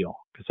seal,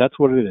 because that's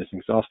what it is, an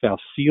exhaust valve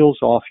seals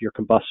off your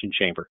combustion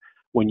chamber.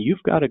 When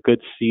you've got a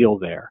good seal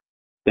there,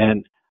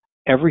 then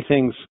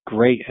everything's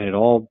great and it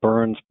all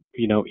burns,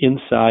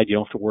 inside. You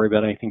don't have to worry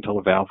about anything till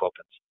the valve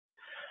opens.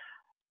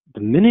 The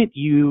minute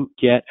you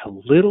get a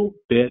little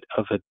bit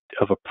of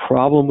a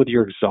problem with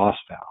your exhaust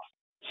valve,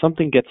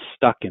 something gets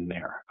stuck in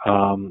there.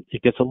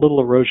 It gets a little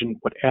erosion,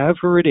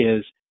 whatever it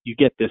is, you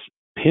get this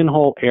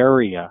pinhole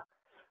area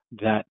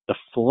that the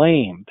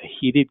flame, the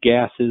heated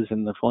gases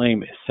in the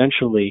flame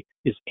essentially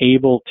is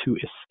able to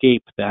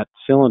escape that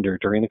cylinder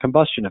during the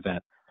combustion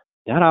event.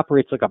 That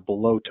operates like a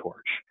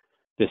blowtorch.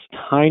 This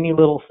tiny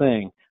little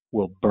thing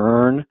will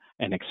burn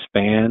and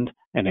expand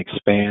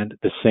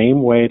the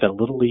same way that a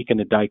little leak in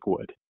a dike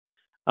would.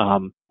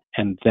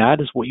 And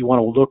that is what you want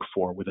to look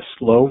for with a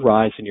slow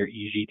rise in your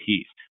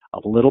EGTs.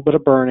 A little bit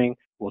of burning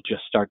will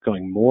just start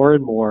going more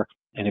and more.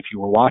 And if you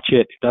watch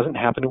it, it doesn't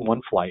happen in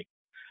one flight.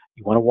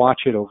 You want to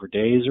watch it over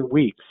days or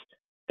weeks.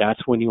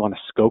 That's when you want to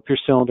scope your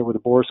cylinder with a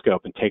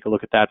borescope and take a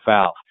look at that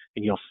valve.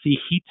 And you'll see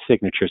heat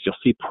signatures. You'll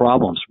see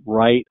problems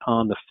right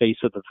on the face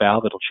of the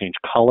valve. It'll change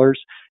colors.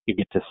 You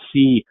get to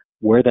see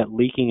where that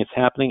leaking is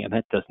happening, and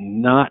that does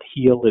not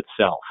heal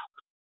itself.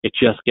 It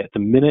just gets, the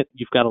minute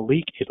you've got a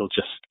leak, it'll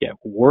just get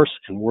worse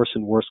and worse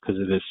and worse because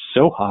it is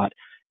so hot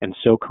and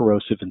so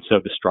corrosive and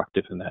so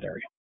destructive in that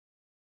area.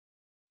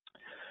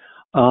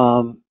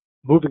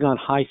 Moving on,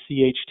 high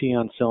CHT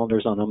on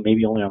cylinders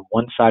maybe only on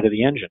one side of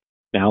the engine.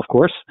 Now, of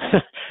course,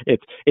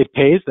 it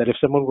pays that if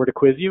someone were to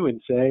quiz you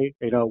and say,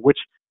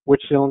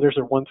 which cylinders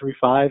are 1, 3,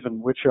 5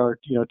 and which are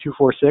 2,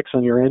 4, 6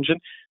 on your engine,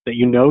 that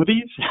you know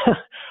these.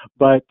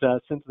 But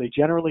since they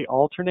generally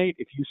alternate,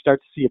 if you start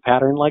to see a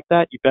pattern like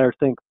that, you better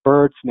think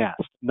bird's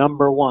nest,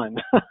 number one.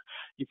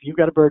 If you've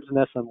got a bird's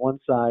nest on one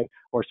side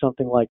or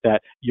something like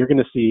that, you're going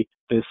to see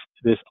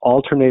this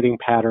alternating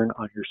pattern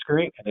on your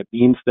screen, and it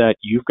means that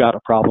you've got a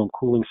problem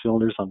cooling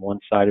cylinders on one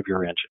side of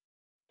your engine.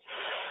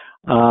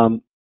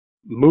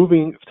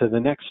 Moving to the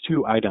next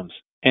two items,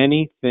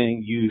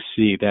 anything you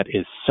see that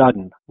is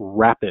sudden,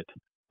 rapid,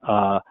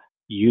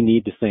 you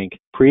need to think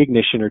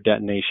pre-ignition or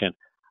detonation,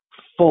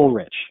 full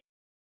rich,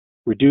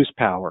 reduce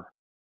power,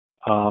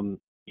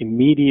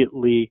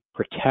 immediately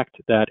protect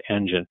that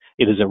engine.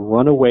 It is a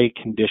runaway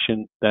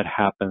condition that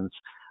happens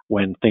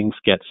when things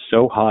get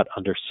so hot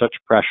under such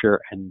pressure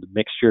and the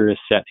mixture is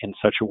set in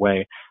such a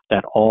way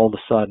that all of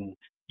a sudden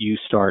you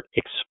start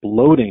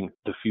exploding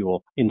the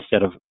fuel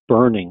instead of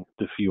burning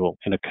the fuel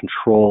in a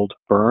controlled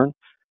burn.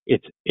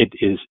 It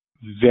is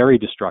very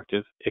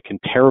destructive. It can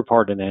tear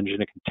apart an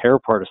engine. It can tear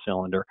apart a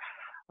cylinder.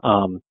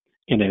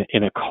 In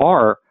a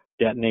car,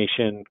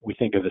 detonation we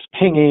think of as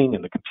pinging,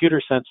 and the computer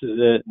senses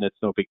it, and it's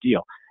no big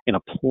deal. In a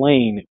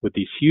plane with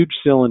these huge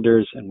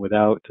cylinders and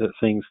without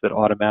things that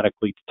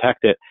automatically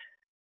detect it,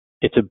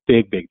 it's a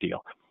big, big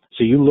deal.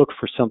 So you look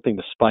for something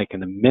to spike,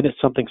 and the minute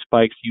something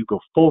spikes, you go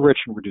full rich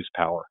and reduce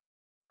power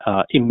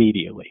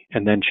immediately,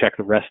 and then check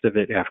the rest of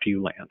it after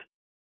you land.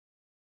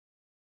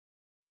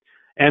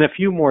 And a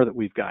few more that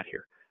we've got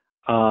here.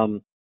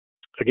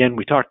 Again,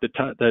 we talked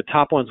the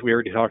top ones we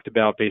already talked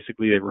about.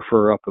 Basically, they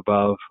refer up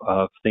above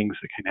things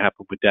that can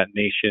happen with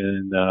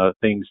detonation.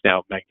 Things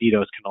now,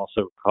 magnetos can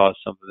also cause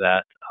some of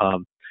that.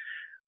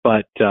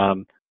 But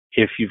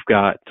if you've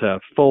got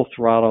full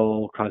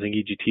throttle causing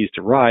EGTs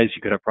to rise,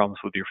 you could have problems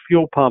with your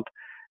fuel pump.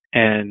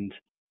 And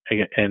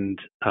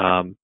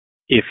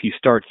if you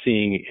start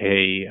seeing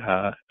a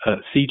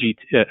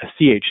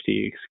CHT,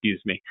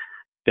 excuse me,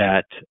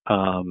 that's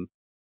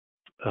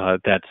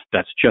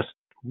just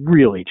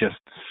really just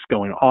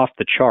going off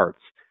the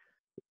charts.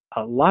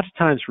 A lot of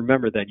times,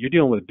 remember that you're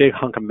dealing with a big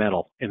hunk of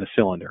metal in the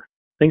cylinder.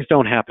 Things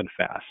don't happen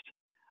fast,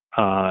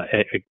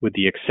 with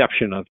the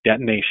exception of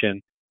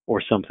detonation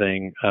or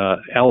something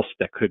else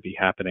that could be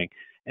happening,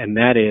 and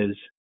that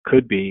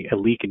could be a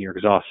leak in your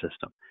exhaust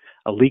system.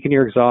 A leak in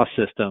your exhaust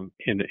system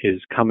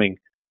is coming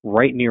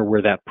right near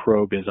where that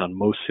probe is on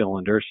most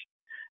cylinders,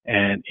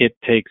 and it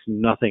takes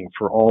nothing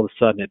for all of a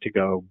sudden it to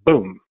go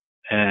boom,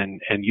 and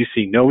you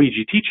see no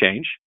EGT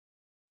change,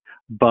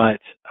 but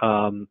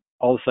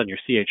all of a sudden your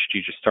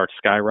CHG just starts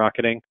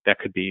skyrocketing. That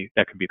could be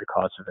the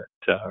cause of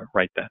it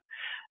right then.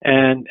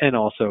 And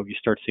also you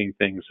start seeing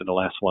things in the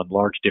last one,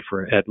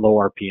 at low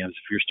RPMs.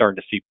 If you're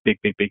starting to see big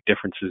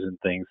differences in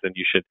things, then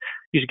you should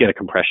get a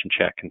compression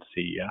check and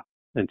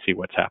see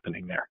what's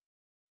happening there.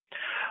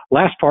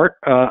 Last part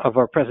of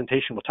our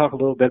presentation, we'll talk a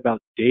little bit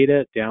about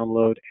data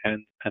download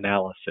and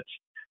analysis.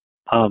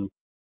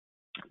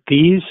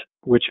 These,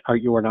 which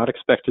you are not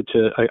expected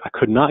to, I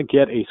could not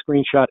get a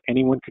screenshot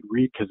anyone could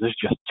read because there's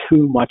just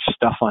too much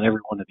stuff on every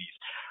one of these.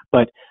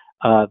 But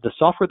the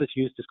software that's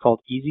used is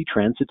called Easy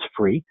Trends. It's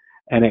free,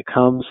 and it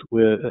comes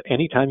with,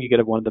 anytime you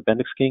get one of the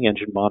BendixKing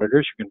engine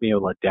monitors, you're going to be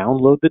able to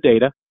download the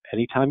data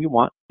anytime you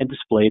want and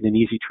display it in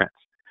Easy Trends.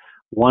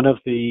 One of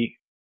the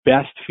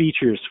best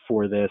features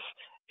for this,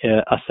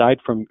 aside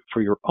from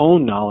for your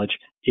own knowledge,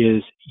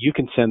 is you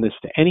can send this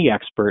to any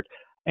expert,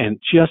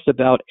 and just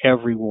about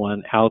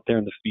everyone out there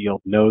in the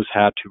field knows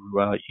how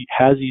to,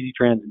 has Easy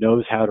Trends,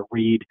 knows how to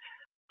read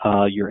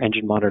your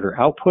engine monitor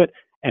output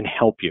and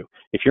help you.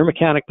 If your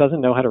mechanic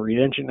doesn't know how to read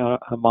engine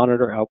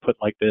monitor output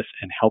like this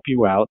and help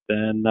you out,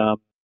 then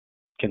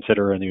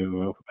consider a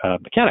new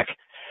mechanic.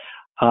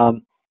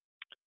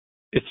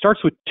 It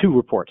starts with 2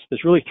 reports.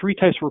 There's really 3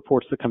 types of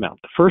reports that come out.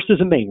 The first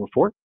is a main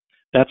report.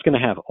 That's going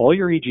to have all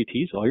your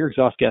EGTs, all your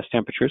exhaust gas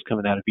temperatures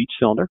coming out of each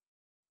cylinder.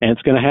 and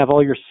it's going to have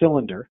all your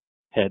cylinder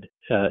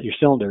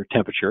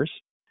temperatures,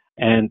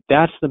 and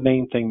that's the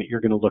main thing that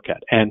you're going to look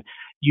at. And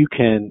you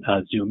can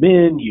zoom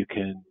in, you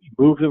can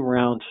move them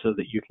around so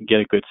that you can get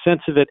a good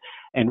sense of it.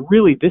 And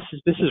really, this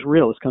is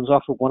real. This comes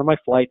off of one of my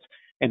flights,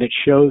 and it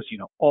shows,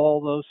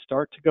 all those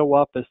start to go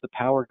up as the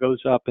power goes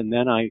up, and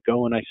then I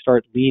go and I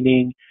start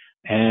leaning,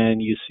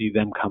 and you see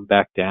them come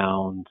back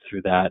down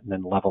through that and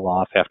then level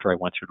off after I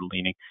went through the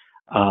leaning.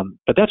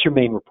 But that's your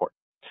main report.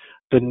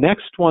 The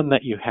next one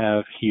that you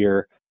have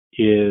here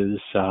is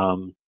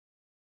the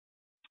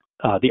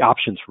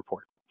options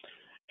report.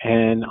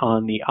 And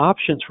on the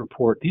options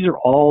report, these are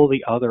all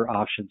the other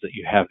options that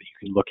you have that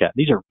you can look at.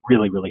 These are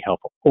really, really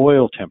helpful.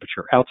 Oil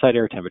temperature, outside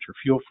air temperature,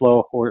 fuel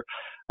flow,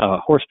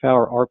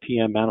 horsepower,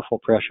 RPM,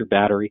 manifold pressure,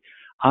 battery.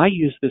 I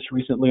used this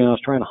recently when I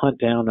was trying to hunt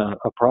down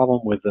a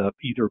problem with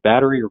either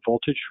battery or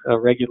voltage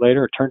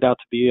regulator. It turned out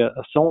to be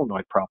a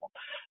solenoid problem.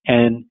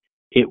 And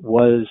it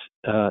was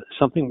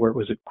something where it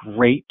was a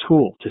great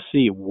tool to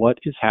see what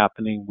is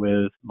happening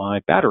with my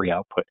battery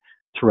output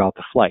throughout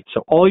the flight.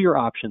 So all your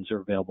options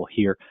are available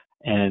here,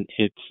 and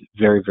it's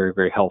very, very,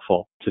 very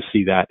helpful to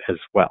see that as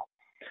well.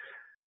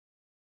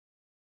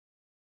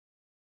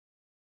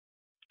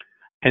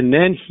 And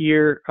then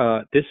here,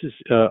 this is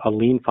a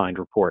lean find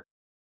report.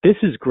 This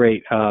is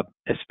great,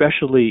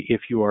 especially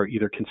if you are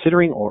either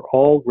considering or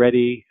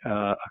already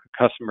a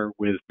customer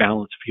with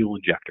balanced fuel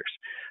injectors.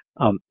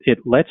 It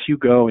lets you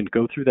go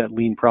through that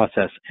lean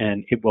process,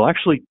 and it will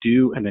actually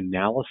do an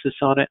analysis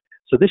on it.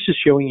 So this is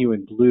showing you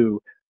in blue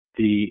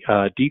the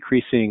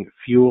decreasing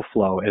fuel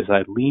flow as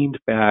I leaned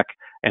back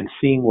and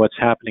seeing what's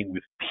happening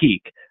with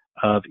peak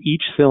of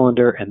each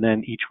cylinder, and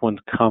then each one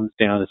comes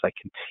down as I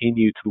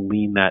continue to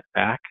lean that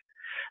back.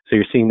 So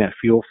you're seeing that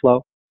fuel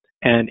flow,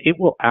 and it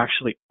will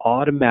actually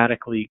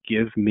automatically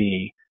give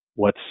me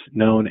what's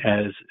known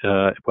as,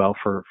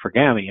 for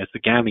GAMI, as the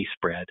GAMI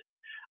spread.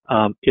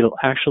 It'll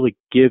actually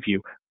give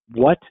you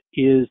what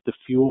is the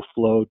fuel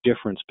flow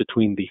difference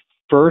between the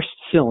first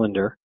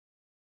cylinder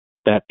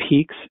that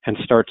peaks and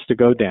starts to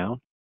go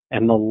down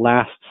and the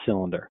last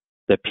cylinder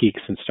that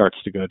peaks and starts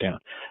to go down.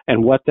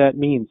 And what that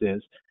means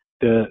is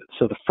the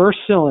first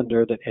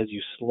cylinder that as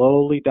you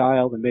slowly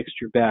dial the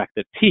mixture back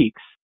that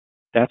peaks,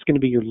 that's going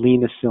to be your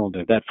leanest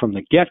cylinder. That from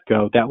the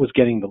get-go, that was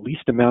getting the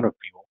least amount of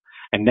fuel.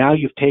 And now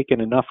you've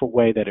taken enough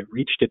away that it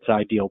reached its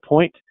ideal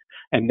point,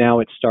 and now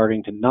it's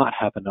starting to not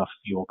have enough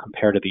fuel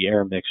compared to the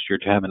air mixture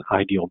to have an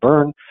ideal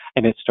burn,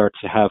 and it starts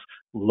to have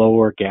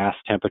lower gas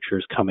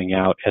temperatures coming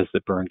out as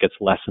the burn gets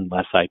less and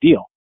less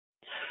ideal.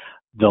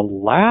 The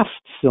last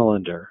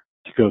cylinder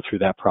to go through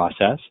that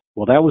process,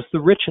 well, that was the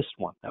richest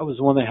one. That was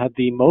the one that had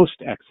the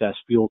most excess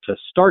fuel to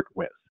start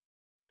with.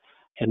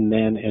 And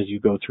then as you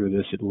go through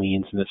this, it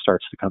leans and it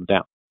starts to come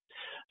down.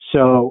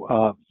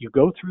 So you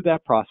go through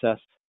that process,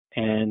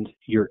 and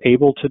you're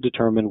able to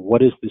determine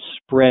what is the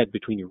spread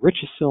between your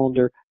richest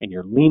cylinder and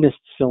your leanest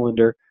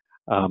cylinder,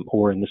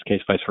 or in this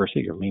case, vice versa,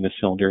 your leanest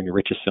cylinder and your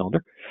richest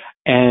cylinder.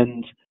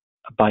 And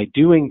by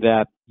doing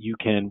that, you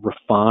can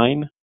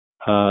refine,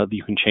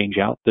 you can change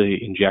out the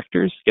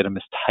injectors, get them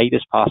as tight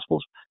as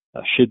possible.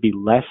 Should be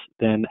less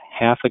than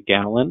half a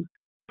gallon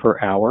per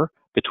hour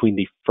between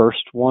the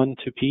first one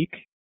to peak,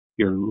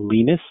 your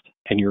leanest,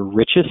 and your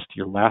richest,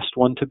 your last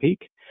one to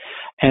peak.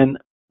 And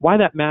why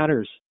that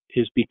matters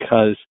is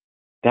because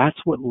that's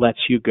what lets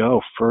you go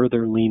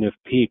further lean of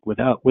peak with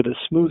a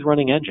smooth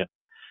running engine.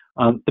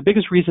 The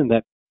biggest reason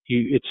that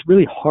it's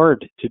really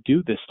hard to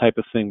do this type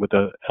of thing with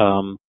a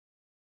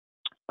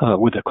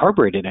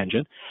carbureted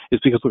engine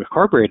is because with a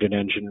carbureted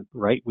engine,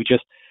 right, we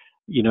just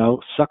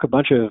suck a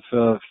bunch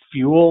of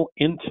fuel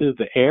into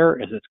the air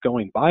as it's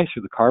going by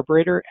through the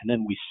carburetor, and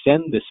then we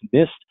send this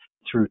mist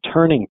through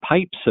turning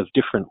pipes of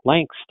different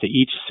lengths to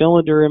each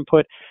cylinder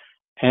input,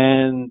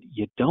 and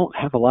you don't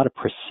have a lot of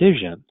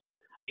precision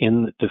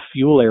in the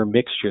fuel air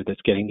mixture that's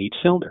getting each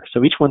cylinder.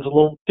 So each one's a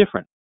little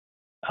different.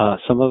 So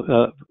some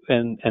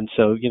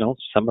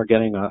are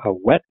getting a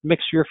wet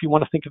mixture, if you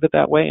want to think of it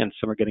that way, and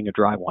some are getting a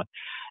dry one.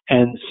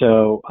 And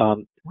so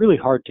really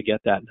hard to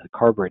get that in a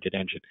carbureted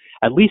engine.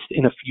 At least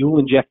in a fuel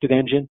injected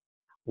engine,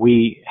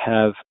 we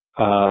have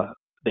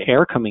the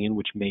air coming in,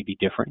 which may be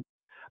different,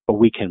 but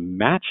we can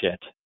match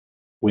it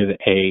with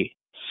a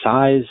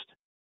sized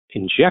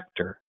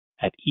injector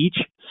at each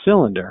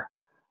cylinder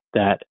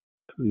that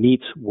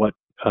meets what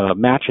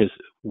matches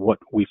what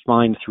we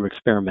find through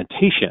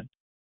experimentation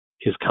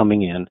is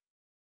coming in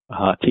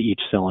to each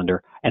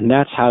cylinder. And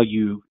that's how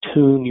you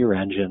tune your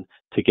engine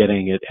to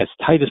getting it as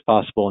tight as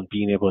possible and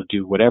being able to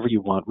do whatever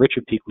you want, rich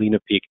of peak, lean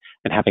of peak,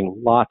 and having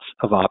lots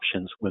of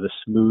options with a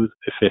smooth,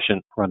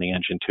 efficient running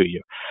engine to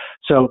you.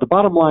 So the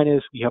bottom line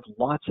is we have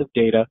lots of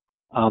data.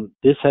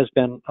 This has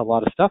been a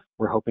lot of stuff.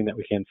 We're hoping that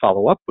we can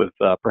follow up with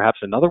perhaps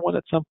another one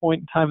at some point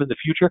in time in the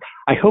future.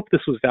 I hope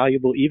this was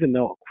valuable, even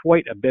though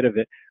quite a bit of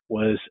it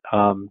was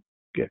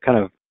kind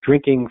of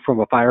drinking from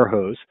a fire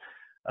hose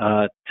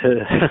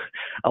to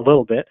a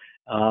little bit.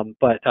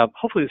 But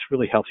hopefully this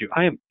really helps you.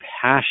 I am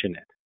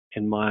passionate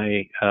in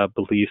my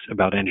beliefs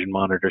about engine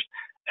monitors.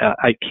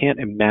 I can't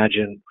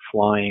imagine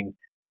flying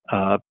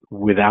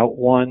without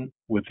one,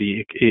 with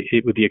the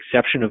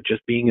exception of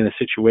just being in a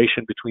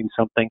situation between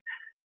something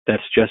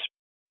that's just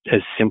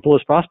as simple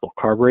as possible.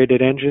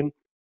 Carbureted engine,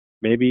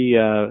 maybe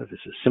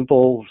it's a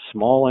simple,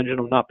 small engine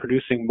of not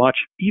producing much.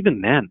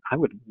 Even then, I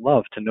would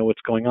love to know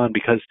what's going on,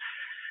 because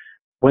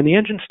when the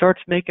engine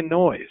starts making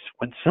noise,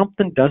 when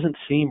something doesn't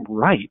seem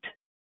right,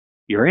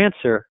 your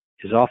answer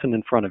is often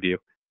in front of you,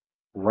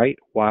 right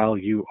while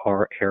you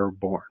are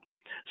airborne.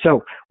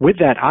 So with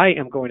that, I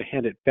am going to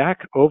hand it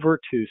back over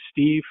to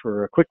Steve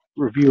for a quick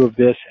review of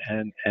this,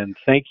 and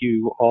thank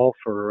you all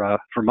for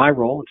my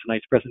role in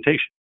tonight's presentation.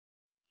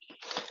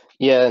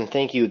 Yeah, and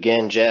thank you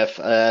again, Jeff.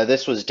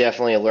 This was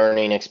definitely a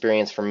learning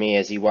experience for me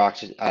as you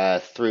walked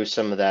through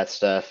some of that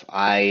stuff.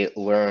 I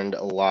learned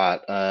a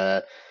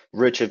lot.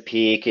 Rich of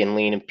peak and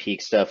lean of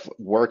peak stuff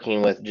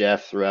working with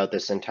Jeff throughout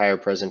this entire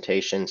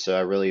presentation, so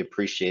I really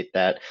appreciate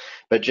that.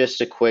 But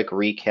just a quick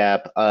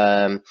recap,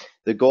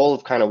 the goal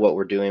of kind of what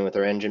we're doing with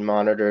our engine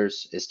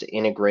monitors is to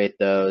integrate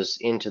those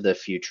into the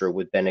future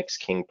with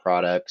BendixKing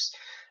products.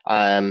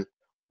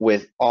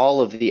 With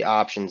all of the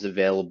options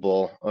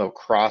available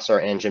across our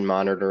engine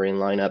monitoring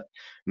lineup,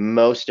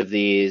 most of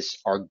these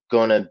are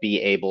going to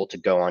be able to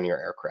go on your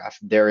aircraft.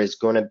 There is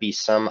going to be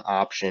some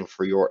option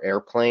for your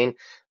airplane.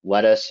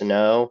 Let us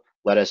know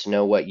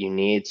what you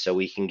need so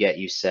we can get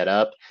you set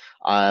up.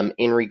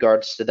 In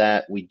regards to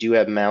that, we do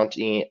have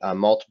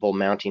multiple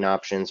mounting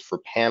options for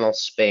panel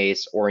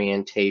space,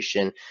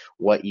 orientation,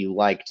 what you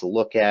like to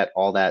look at,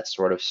 all that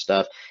sort of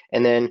stuff.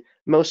 And then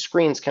most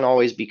screens can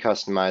always be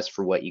customized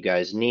for what you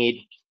guys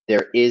need.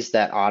 There is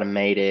that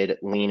automated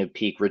lean of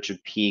peak, rich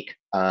of peak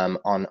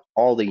on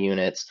all the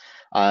units.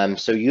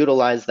 So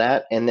utilize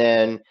that, and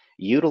then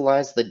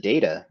utilize the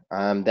data.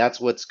 That's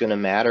what's going to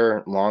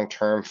matter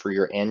long-term for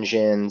your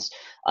engines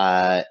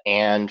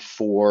and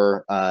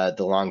for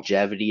the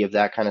longevity of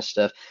that kind of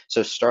stuff.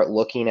 So start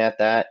looking at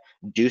that,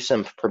 do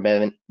some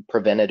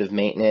preventative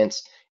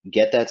maintenance,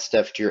 get that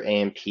stuff to your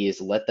AMPs,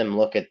 let them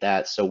look at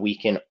that so we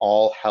can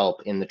all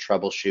help in the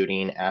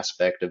troubleshooting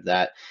aspect of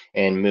that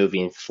and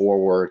moving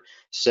forward.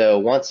 So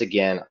once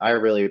again, I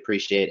really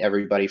appreciate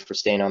everybody for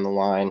staying on the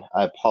line.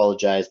 I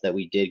apologize that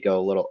we did go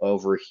a little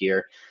over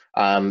here.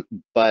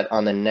 But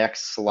on the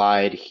next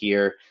slide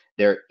here,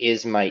 there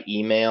is my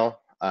email.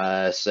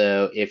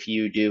 So if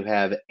you do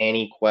have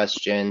any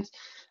questions,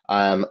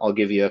 I'll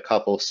give you a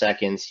couple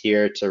seconds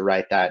here to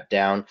write that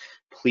down.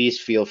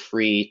 Please feel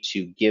free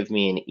to give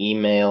me an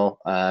email,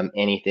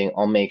 anything.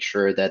 I'll make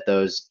sure that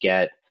those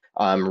get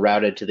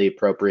routed to the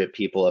appropriate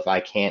people if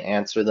I can't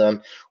answer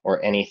them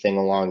or anything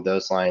along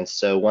those lines.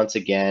 So once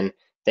again,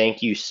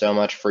 thank you so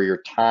much for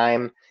your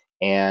time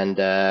and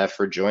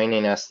for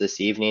joining us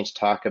this evening to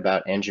talk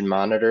about engine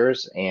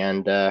monitors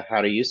and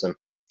how to use them.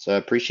 So I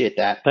appreciate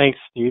that. Thanks,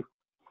 Steve.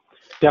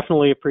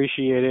 Definitely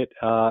appreciate it.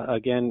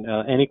 Again,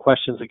 any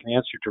questions I can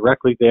answer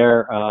directly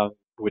there,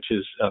 which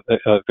is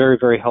very,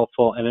 very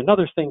helpful. And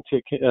another thing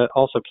to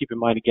also keep in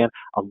mind, again,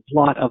 a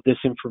lot of this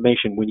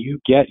information, when you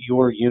get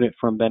your unit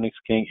from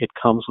BendixKing, it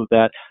comes with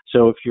that.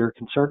 So if you're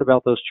concerned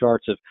about those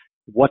charts of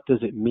what does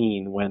it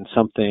mean when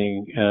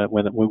something,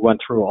 when we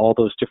went through all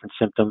those different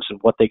symptoms and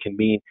what they can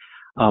mean,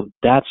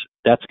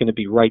 that's going to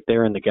be right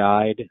there in the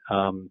guide,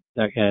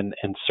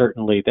 and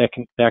certainly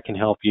that can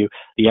help you.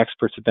 The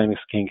experts at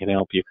BendixKing can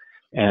help you.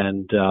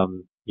 And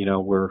you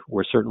know,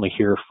 we're certainly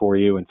here for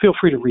you, and feel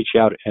free to reach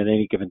out at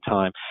any given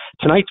time.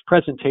 Tonight's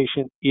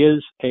presentation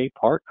is a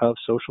part of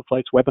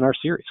SocialFlight's webinar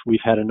series.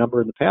 We've had a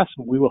number in the past,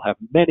 and we will have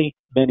many,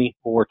 many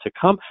more to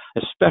come,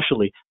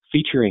 especially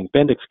featuring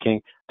BendixKing,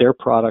 their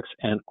products,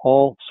 and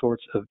all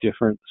sorts of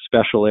different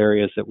special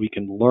areas that we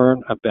can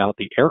learn about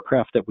the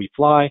aircraft that we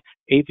fly,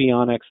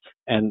 avionics,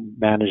 and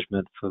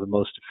management for the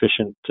most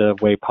efficient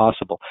way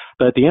possible.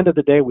 But at the end of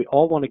the day, we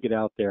all want to get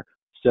out there.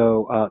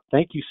 So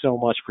thank you so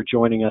much for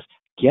joining us.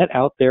 Get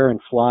out there and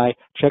fly.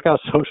 Check out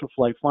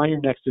SocialFlight. Find your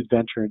next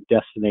adventure and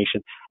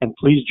destination. And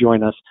please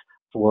join us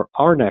for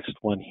our next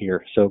one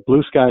here. So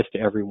blue skies to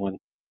everyone.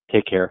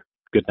 Take care.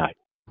 Good night.